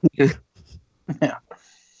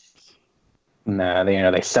 And,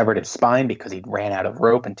 they severed his spine because he ran out of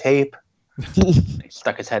rope and tape. They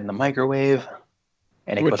stuck his head in the microwave,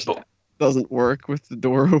 and it Which- goes boom. doesn't work with the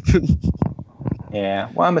door open. Yeah.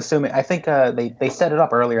 Well, I'm assuming. I think they set it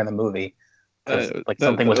up earlier in the movie. 'Cause, like that-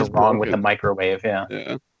 something that was wrong with the broken. microwave. Yeah.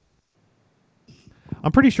 Yeah.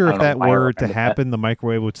 I'm pretty sure I if don't know that why I were to remember that. happen, the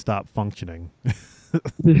microwave would stop functioning.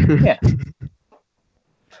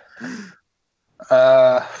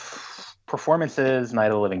 Performances: Night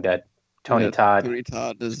of the Living Dead. Tony Yeah, Todd, Tony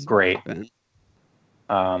Todd is great. Ben.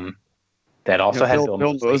 That also had Bill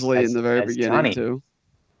Moseley as- in the very as beginning Johnny. too.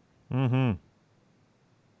 Mm-hmm.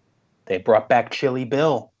 They brought back Chili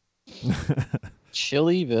Bill.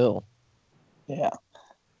 Chillyville. Yeah.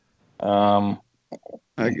 I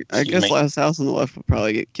Excuse guess me. Last House on the Left will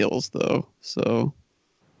probably get kills though. So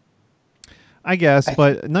I guess,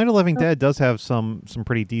 but Night of the Living Dead does have some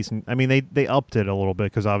pretty decent. I mean, they upped it a little bit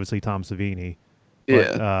because obviously Tom Savini.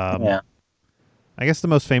 But, yeah, Yeah. I guess the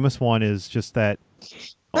most famous one is just that.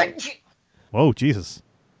 Whoa, Jesus!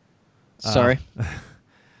 Sorry.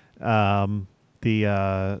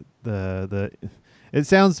 The it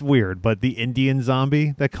sounds weird, but the Indian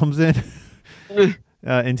zombie that comes in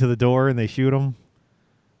into the door and they shoot him,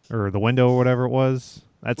 or the window or whatever it was.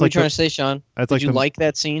 That's What are you like trying to say, Sean? that's Did like you the- like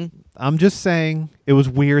that scene? I'm just saying it was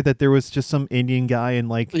weird that there was just some Indian guy in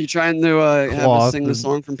like are you trying to have us Cloth sing the and-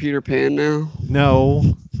 song from Peter Pan now? no.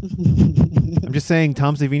 I'm just saying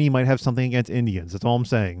Tom Savini might have something against Indians. That's all I'm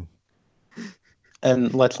saying.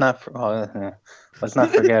 And let's not forget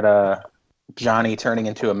Johnny turning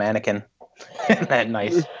into a mannequin. That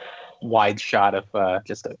nice wide shot of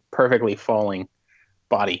just a perfectly falling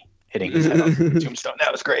body hitting his head on the tombstone.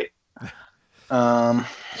 That was great. I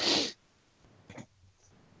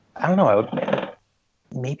don't know. I would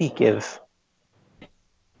maybe give.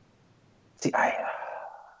 See,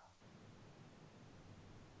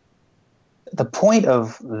 the point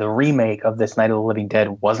of the remake of this Night of the Living Dead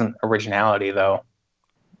wasn't originality, though.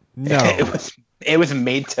 No. It was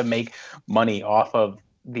made to make money off of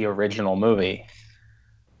the original movie.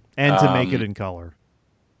 And to make it Um, in color.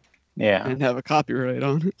 Yeah. And have a copyright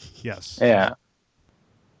on it. Yes. Yeah.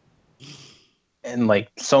 And like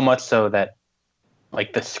so much so that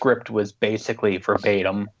like the script was basically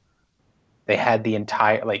verbatim. They had the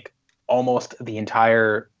entire almost the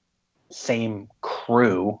entire same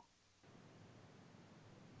crew.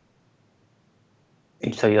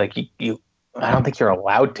 And so you I don't think you're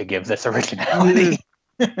allowed to give this originality.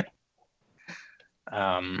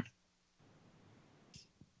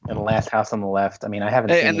 And the Last House on the Left. I mean, I haven't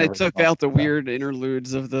Hey, seen and the they took original, out the so, weird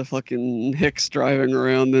interludes of the fucking Hicks driving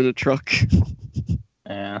around in a truck.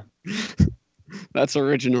 Yeah. That's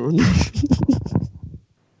original.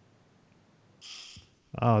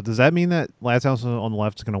 Oh, does that mean that Last House on the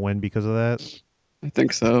Left is going to win because of that? I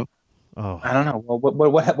think so. Oh. I don't know.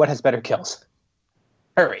 Well, what has better kills?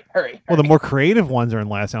 Hurry. Well, the more creative ones are in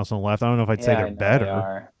Last House on the Left. I don't know if I'd say Yeah, I they're know better. they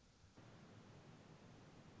are.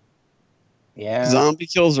 Yeah. Zombie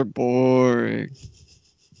kills are boring.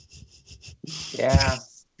 Yeah.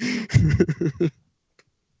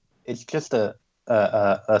 It's just a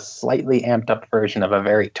slightly amped up version of a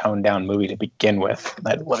very toned down movie to begin with,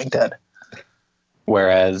 Night of the Living Dead.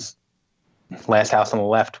 Whereas Last House on the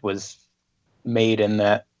Left was made in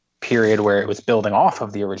that period where it was building off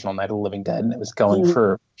of the original Night of the Living Dead and it was going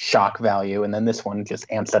for shock value, and then this one just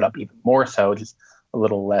amps it up even more so, just a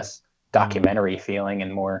little less documentary feeling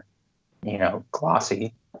and more,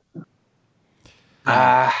 glossy.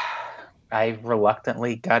 I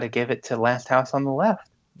reluctantly got to give it to Last House on the Left.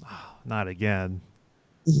 Not again.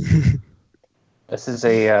 This is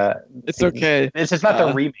a. It's okay. This is not the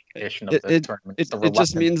Uh, remake edition of the tournament. It's the It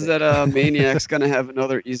just reluctant means edition. that Maniac's gonna have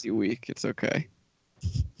another easy week. It's okay.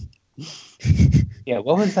 Yeah,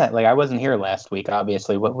 what was that? Like, I wasn't here last week,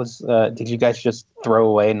 obviously. What was. Did you guys just throw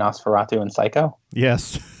away Nosferatu and Psycho?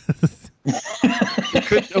 Yes. You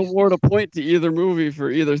couldn't award a point to either movie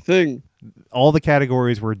for either thing. All the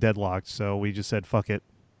categories were deadlocked, so we just said fuck it.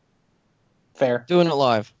 Fair. Doing it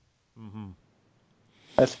live. Mm-hmm.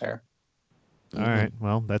 That's fair. All right.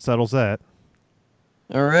 Well, that settles that.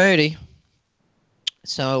 Alrighty.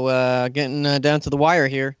 So getting down to the wire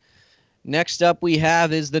here. Next up we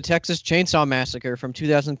have is the Texas Chainsaw Massacre from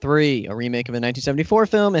 2003, a remake of a 1974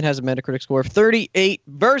 film. It has a Metacritic score of 38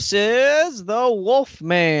 versus The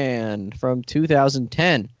Wolfman from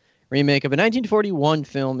 2010, remake of a 1941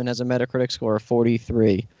 film and has a Metacritic score of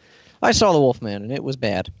 43. I saw The Wolfman and it was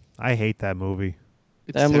bad. I hate that movie.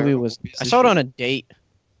 That movie was. I saw it on a date.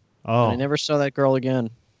 Oh, And I never saw that girl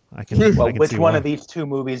again. I can. Well, I can which see one why. of these two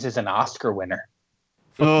movies is an Oscar winner?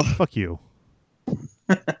 Oh, Fuck you.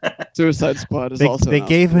 Suicide Squad is They, also. they an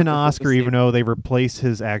gave him an winner. Oscar even though they replaced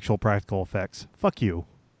his actual practical effects. Fuck you.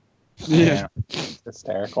 Yeah.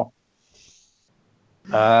 Hysterical.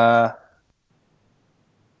 I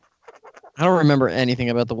don't remember anything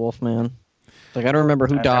about the Wolfman. Like I don't remember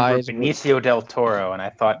who I remember dies. Benicio del Toro, and I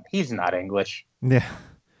thought he's not English. Yeah.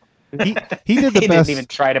 He did the he best. didn't even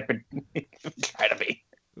try to be.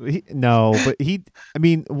 No, but I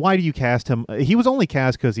mean, why do you cast him? He was only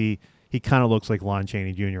cast because he kind of looks like Lon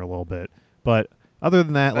Chaney Jr. a little bit. But other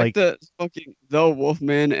than that, like, the fucking The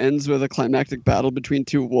Wolfman ends with a climactic battle between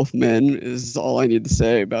two wolfmen is all I need to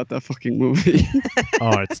say about that fucking movie.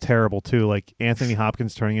 oh, it's terrible too. Like Anthony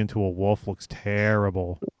Hopkins turning into a wolf looks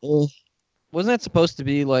terrible. Wasn't that supposed to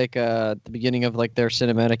be like the beginning of like their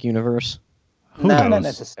cinematic universe? Who No, knows? not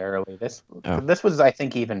necessarily. This Oh. this was, I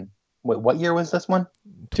think, even. Wait, what year was this one?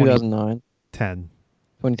 2009, 10.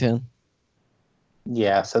 2010.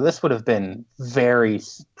 Yeah, so this would have been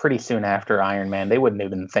pretty soon after Iron Man. They wouldn't have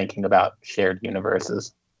been thinking about shared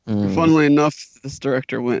universes. Mm. Funnily enough, this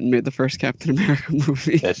director went and made the first Captain America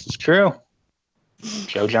movie. This is true.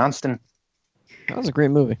 Joe Johnston. That was a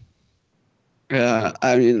great movie. Yeah,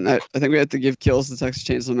 I mean, I think we have to give kills to Texas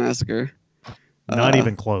Chainsaw Massacre. Not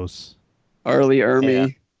even close. Arlie Ermy Yeah.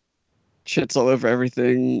 shits all over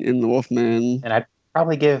everything in The Wolfman. And I'd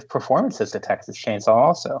probably give performances to Texas Chainsaw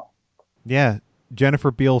also. Yeah, Jennifer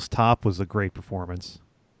Beals Top was a great performance.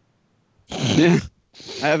 Yeah,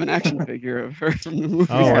 I have an action figure of her from the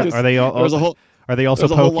movie. Oh, are they all? There was a whole, Are they there also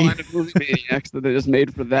was a whole pokey? line of movie maniacs that they just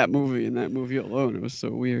made for that movie and that movie alone. It was so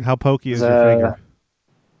weird. How pokey is your The- figure?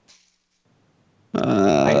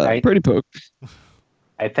 Pretty poke.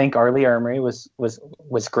 I think Arlie Ermy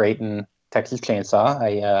was great in Texas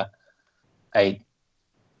Chainsaw. I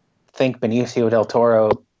think Benicio del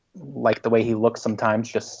Toro, like the way he looks sometimes,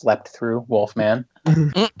 just slept through Wolfman.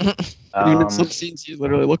 Even in some Um, scenes, he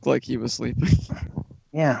literally looked like he was sleeping.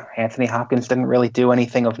 yeah, Anthony Hopkins didn't really do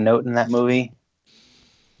anything of note in that movie.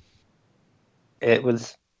 It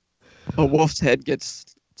was A wolf's head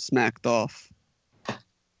gets smacked off.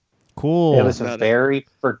 Cool. it was a Got it. very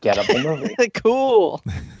forgettable movie. Cool.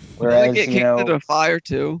 Did Whereas it get you kicked know, into a fire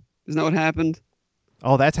too? Isn't that what happened?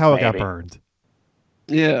 Oh, that's how it got Maybe. burned.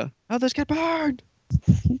 Yeah. How this get burned?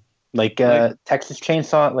 like Texas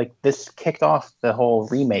Chainsaw, like this kicked off the whole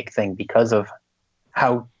remake thing because of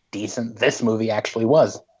how decent this movie actually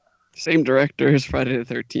was. Same director as Friday the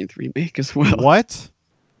 13th remake as well. What?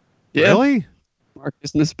 Yeah. Really?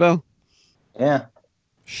 Marcus Nispel. Yeah.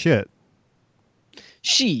 Shit.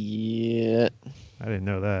 Shit. I didn't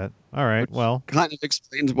know that. All right. Well, Kind of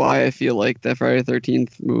explains why I feel like that Friday the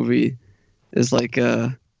 13th movie is like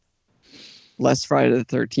less Friday the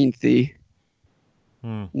 13th-y,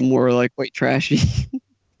 more like white trashy.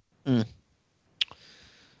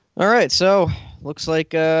 All right, so looks like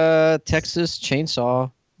Texas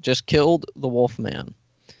Chainsaw just killed the Wolfman.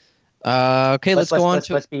 Okay, let's go on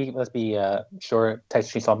to. Let's be sure.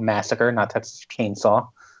 Texas Chainsaw Massacre, not Texas Chainsaw.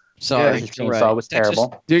 Sorry, Texas you're Chainsaw right. was Texas-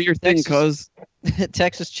 terrible. Do your thing, Texas- cuz.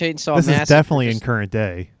 Texas Chainsaw this Massacre is definitely in just, current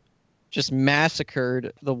day. just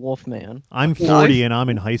massacred the Wolfman. I'm Fucking 40 and I'm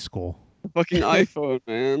in high school. Fucking iPhone,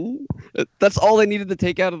 man. That's all they needed to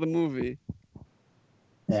take out of the movie.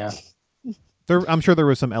 Yeah. I'm sure there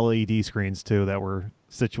was some LED screens too that were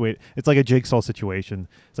situated. It's like a jigsaw situation.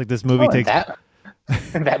 It's like this movie Oh, and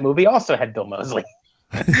takes. that movie also had Bill Moseley.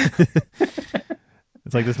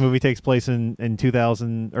 It's like this movie takes place in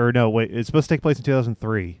 2000 or no wait, it's supposed to take place in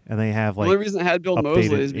 2003, and they have The only like reason it had Bill updated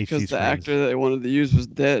Moseley is HD because the screens. actor that they wanted to use was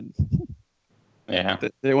dead. Yeah.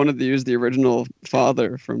 They wanted to use the original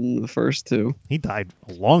father from the first two. he died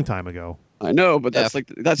a long time ago. I know, but that's Yeah.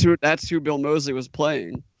 like that's who Bill Moseley was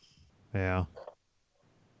playing. Yeah.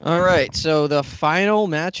 All right, so the final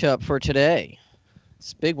matchup for today.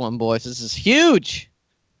 It's a big one, boys. This is huge.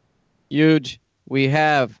 Huge. We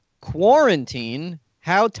have Quarantine,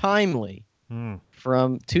 How Timely, Hmm.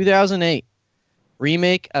 from 2008.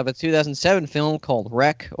 Remake of a 2007 film called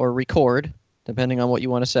Wreck or Record, depending on what you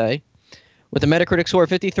want to say. With a Metacritic score of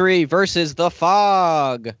 53 versus The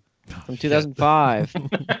Fog from 2005.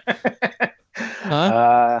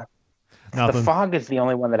 Huh? The Nothing. Fog is the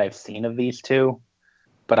only one that I've seen of these two.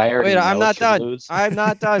 but I already Wait, know I'm not she'll done. lose. I'm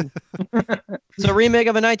not done. It's a remake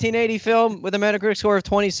of a 1980 film with a Metacritic score of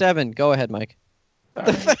 27. Go ahead, Mike.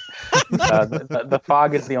 The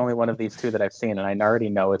Fog is the only one of these two that I've seen, and I already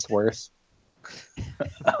know it's worse.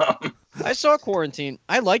 I saw Quarantine.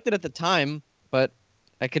 I liked it at the time, but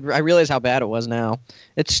I realize how bad it was now.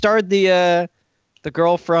 It starred the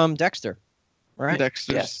girl from Dexter, right?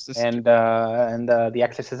 Dexter's Yes, sister. and the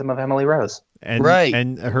Exorcism of Emily Rose. And, Right.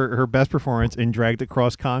 And her best performance in Dragged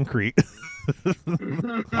Across Concrete.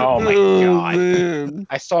 Oh my god! Man.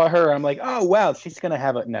 I saw her. I'm like, oh wow, she's gonna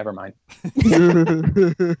have it. Never mind.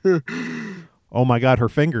 Oh my God, her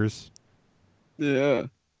fingers. Yeah.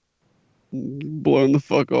 Blown the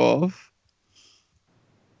fuck off.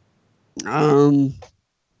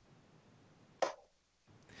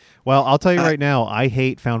 Well, I'll tell you right now, I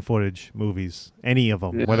hate found footage movies, any of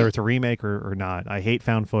them, Yeah. whether it's a remake or not. I hate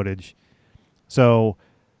found footage. So,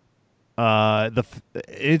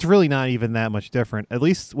 it's really not even that much different. At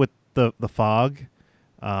least with the Fog,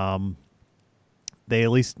 they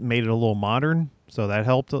at least made it a little modern, so that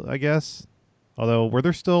helped, I guess. Although, were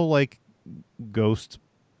there still like ghost,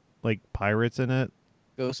 like pirates in it?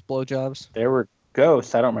 Ghost blowjobs. There were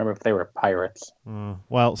ghosts. I don't remember if they were pirates.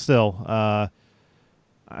 Well, still,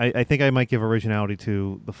 I think I might give originality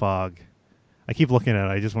to the Fog. I keep looking at it.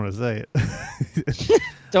 I just want to say it.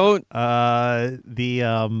 Don't.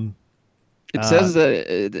 It says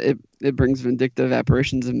that it brings vindictive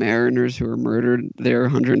apparitions of mariners who were murdered there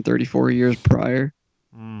 134 years prior.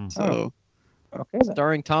 So Okay. Then.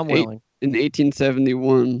 Starring Tom Eight. Welling. in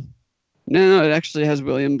 1871. No, it actually has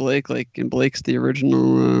William Blake. And Blake's the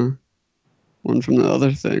original one from the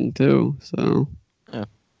other thing too. So Yeah.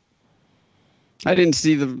 I didn't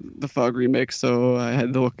see the Fog remake, so I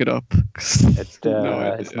had to look it up. It's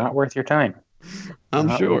No it's idea. not worth your time. I'm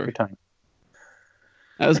Not worth sure, your time.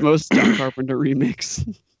 as most John Carpenter remakes.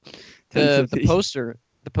 tend to The be.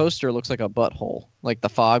 poster looks like a butthole, like the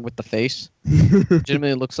Fog with the face.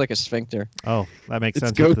 Legitimately looks like a sphincter. Oh, that makes It's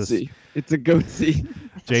sense with this. goatsy. It's a goatsy.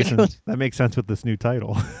 Jason, that makes sense with this new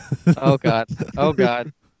title. Oh god. Oh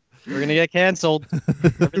god. We're gonna get canceled.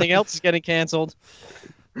 Everything else is getting canceled.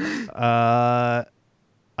 I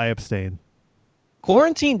abstain.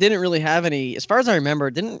 Quarantine didn't really have any, as far as I remember,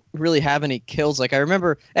 it didn't really have any kills. Like I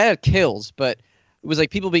remember it had kills, but it was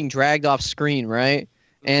like people being dragged off screen, right?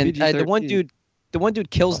 And the one PG-13.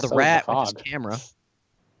 dude kills the So is the rat with his Fog. camera.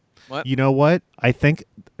 What? You know what? I think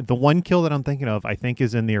the one kill that I'm thinking of, I think,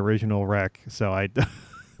 is in the original Wreck. So I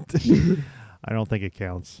don't think it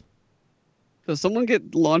counts. Does someone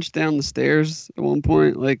get launched down the stairs at one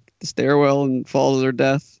point, like the stairwell, and fall to their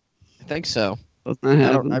death? I think so. Doesn't that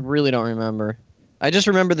I happen? really don't remember. I just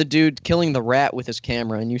remember the dude killing the rat with his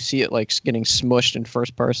camera, and you see it like getting smushed in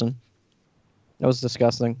first person. That was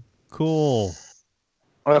disgusting. Cool.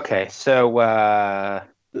 Okay, so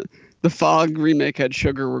The Fog remake had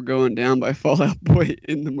 "Sugar We're Going Down" by Fall Out Boy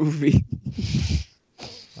in the movie.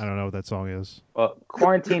 I don't know what that song is. well,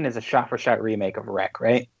 Quarantine is a shot-for-shot remake of Wreck,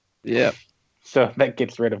 right? Yeah. So that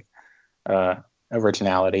gets rid of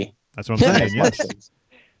originality. That's what I'm saying. Yes.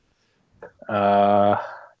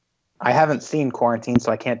 I haven't seen Quarantine,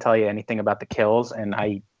 so I can't tell you anything about the kills, and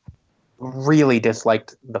I really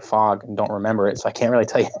disliked The Fog and don't remember it, so I can't really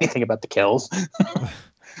tell you anything about the kills.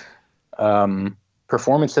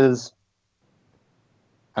 Performances,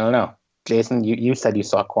 I don't know. Jason, you said you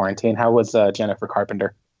saw Quarantine. How was Jennifer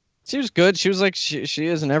Carpenter? She was good. She was like she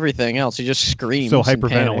is in everything else. She just screams. So and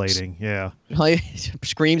panics. hyperventilating. Yeah. Like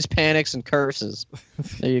screams, panics, and curses.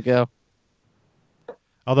 There you go.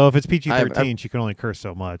 Although if it's PG-13, I've- she can only curse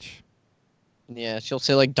so much. Yeah, she'll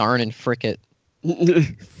say like darn and frick it.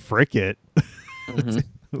 Frick it. Mhm.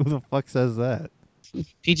 Who the fuck says that?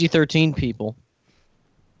 PG-13 people.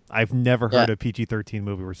 I've never heard Yeah. a PG-13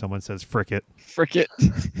 movie where someone says frick it. Frick it.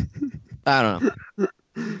 I don't know.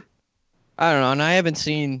 I don't know, and I haven't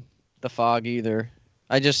seen The Fog either.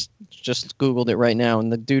 I just Googled it right now,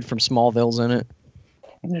 and the dude from Smallville's in it.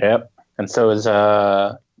 Yep. And so is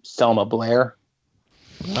Selma Blair.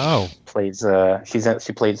 Oh. Plays she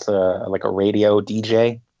plays like a radio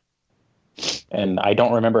DJ. And I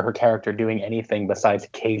don't remember her character doing anything besides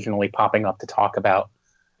occasionally popping up to talk about,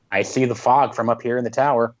 I see the fog from up here in the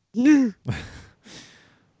tower.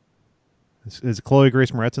 Is Chloe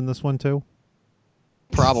Grace Moretz in this one too?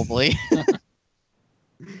 Probably.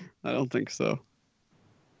 I don't think so.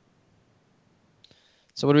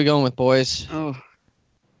 So what are we going with, boys? Oh.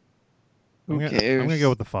 I'm Who gonna, cares? I'm gonna go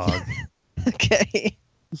with the Fog. Okay.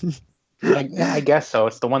 I guess so.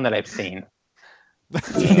 It's the one that I've seen.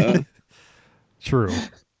 Yeah. True.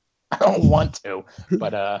 I don't want to,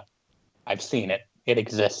 but I've seen it. It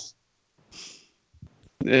exists.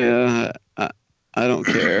 Yeah, I don't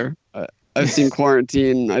care. I've seen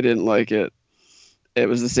Quarantine. I didn't like it. It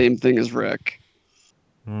was the same thing as Wreck.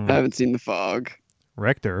 I haven't seen The Fog.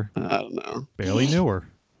 Rector. I don't know. Barely knew her.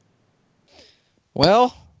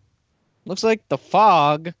 Well, looks like The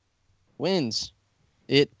Fog wins.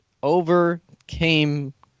 It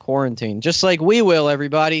overcame Quarantine, just like we will,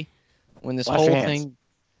 everybody, when this Wash whole your hands. thing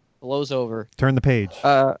blows over. Turn the page.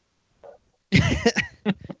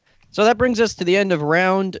 So that brings us to the end of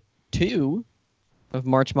round 2 of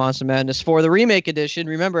March Monster Madness for the remake edition.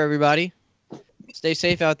 Remember, everybody, stay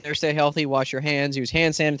safe out there, stay healthy, wash your hands, use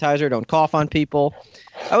hand sanitizer, don't cough on people.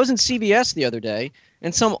 I was in CVS the other day,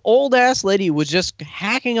 and some old-ass lady was just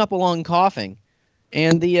hacking up along coughing,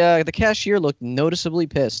 and the cashier looked noticeably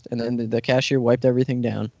pissed, and then the cashier wiped everything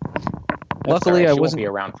down. Luckily, I won't wasn't be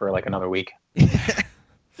around for like another week.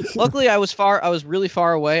 Luckily, I was really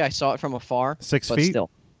far away. I saw it from afar. 6 but feet? Still.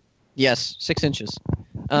 Yes, 6 inches.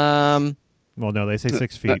 Well, no, they say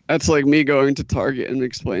 6 feet. That's like me going to Target and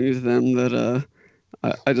explaining to them that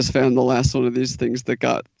I just found the last one of these things that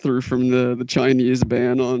got through from the Chinese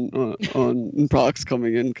ban on products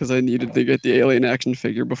coming in because I needed to get the Alien action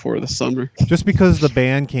figure before the summer. Just because the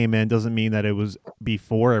ban came in doesn't mean that it was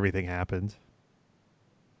before everything happened.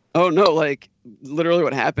 Oh no! Like literally,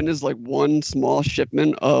 what happened is like one small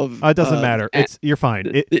shipment of. It doesn't matter. You're fine.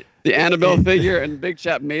 The Annabelle figure and Big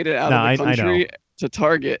Chap made it out of the I know. country to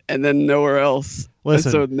Target and then nowhere else.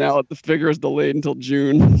 Listen. And so now the figure is delayed until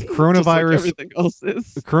June. Coronavirus. Just like everything else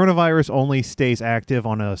is. Coronavirus only stays active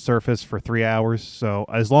on a surface for 3 hours. So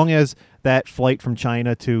as long as that flight from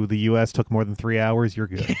China to the U.S. took more than 3 hours, you're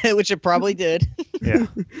good. Which it probably did. Yeah.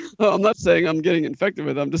 Well, I'm not saying I'm getting infected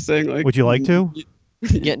with it. I'm just saying like. Would you like to?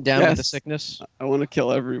 Getting down with the Yes. sickness. I want to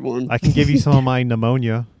kill everyone. I can give you some of my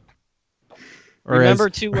pneumonia. Or Remember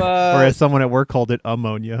as, to or as someone at work called it,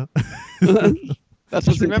 ammonia. That's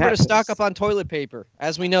what's in remember to cat stock piss. up on toilet paper.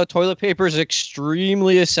 As we know, toilet paper is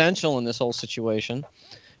extremely essential in this whole situation,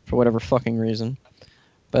 for whatever fucking reason.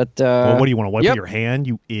 But Well, what do you want to wipe yep. with your hand,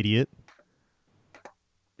 you idiot?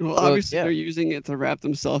 Well, obviously yeah. they're using it to wrap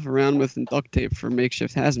themselves around with duct tape for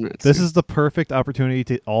makeshift hazmat. This suits. is the perfect opportunity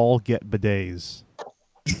to all get bidets.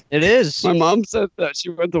 it is. My mom said that she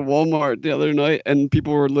went to Walmart the other night and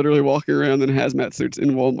people were literally walking around in hazmat suits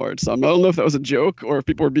in Walmart. So I don't know if that was a joke or if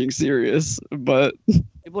people were being serious, but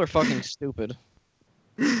People are fucking stupid.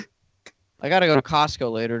 I gotta go to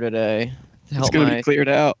Costco later today to it's help going to my be cleared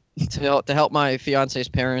out. to help my fiance's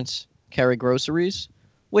parents carry groceries,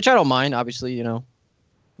 which I don't mind. Obviously, you know,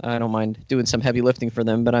 I don't mind doing some heavy lifting for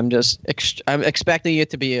them, but I'm just I'm expecting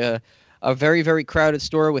it to be a very, very crowded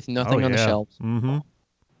store with nothing on the shelves. Mm-hmm.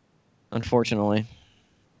 Unfortunately.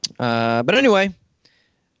 But anyway,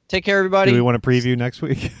 take care, everybody. Do we want to preview next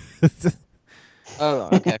week? Oh,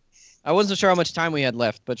 okay. I wasn't sure how much time we had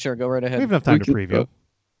left, but sure, go right We ahead. have enough time We to can preview.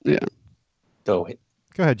 go. So it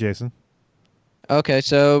Go ahead, Jason. Okay,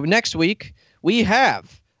 so next week we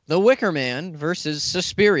have The Wicker Man versus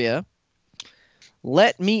Suspiria,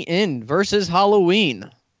 Let Me In versus Halloween,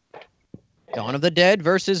 Dawn of the Dead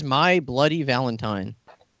versus My Bloody Valentine,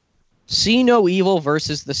 See No Evil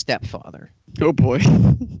versus The Stepfather. Oh boy.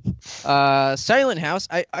 Silent House.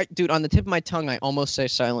 I dude, on the tip of my tongue, I almost say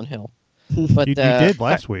Silent Hill, but You did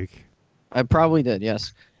last week. I probably did.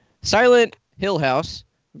 Yes, Silent Hill House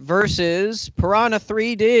versus Piranha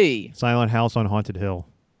 3D. Silent House on Haunted Hill.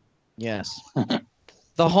 Yes.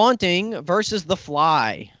 The Haunting versus The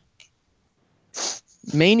Fly.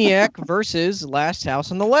 Maniac versus Last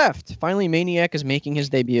House on the Left. Finally, Maniac is making his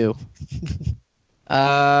debut.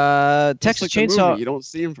 Texas Just like the Chainsaw. movie, you don't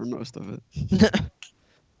see him for most of it.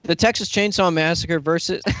 The Texas Chainsaw Massacre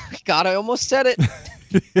versus. God, I almost said it.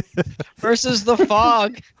 Versus The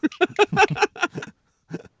Fog.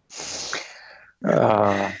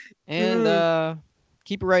 And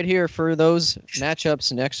keep it right here for those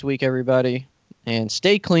matchups next week, everybody. And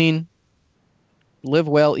stay clean, live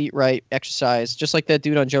well, eat right, exercise. Just like that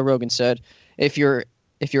dude on Joe Rogan said, if you're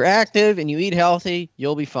active and you eat healthy,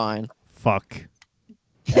 you'll be fine. Fuck.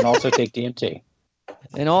 and also take DMT.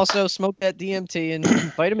 And also smoke that DMT, and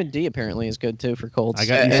vitamin D apparently is good too for colds. I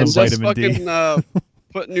got you And some just vitamin D. fucking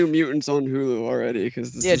put New Mutants on Hulu already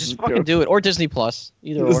because this Yeah, is just a fucking joke. do it, or Disney Plus,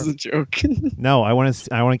 either This or. is a joke. No, I want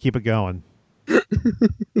to keep it going.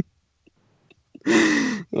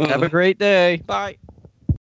 Have a great day. Bye.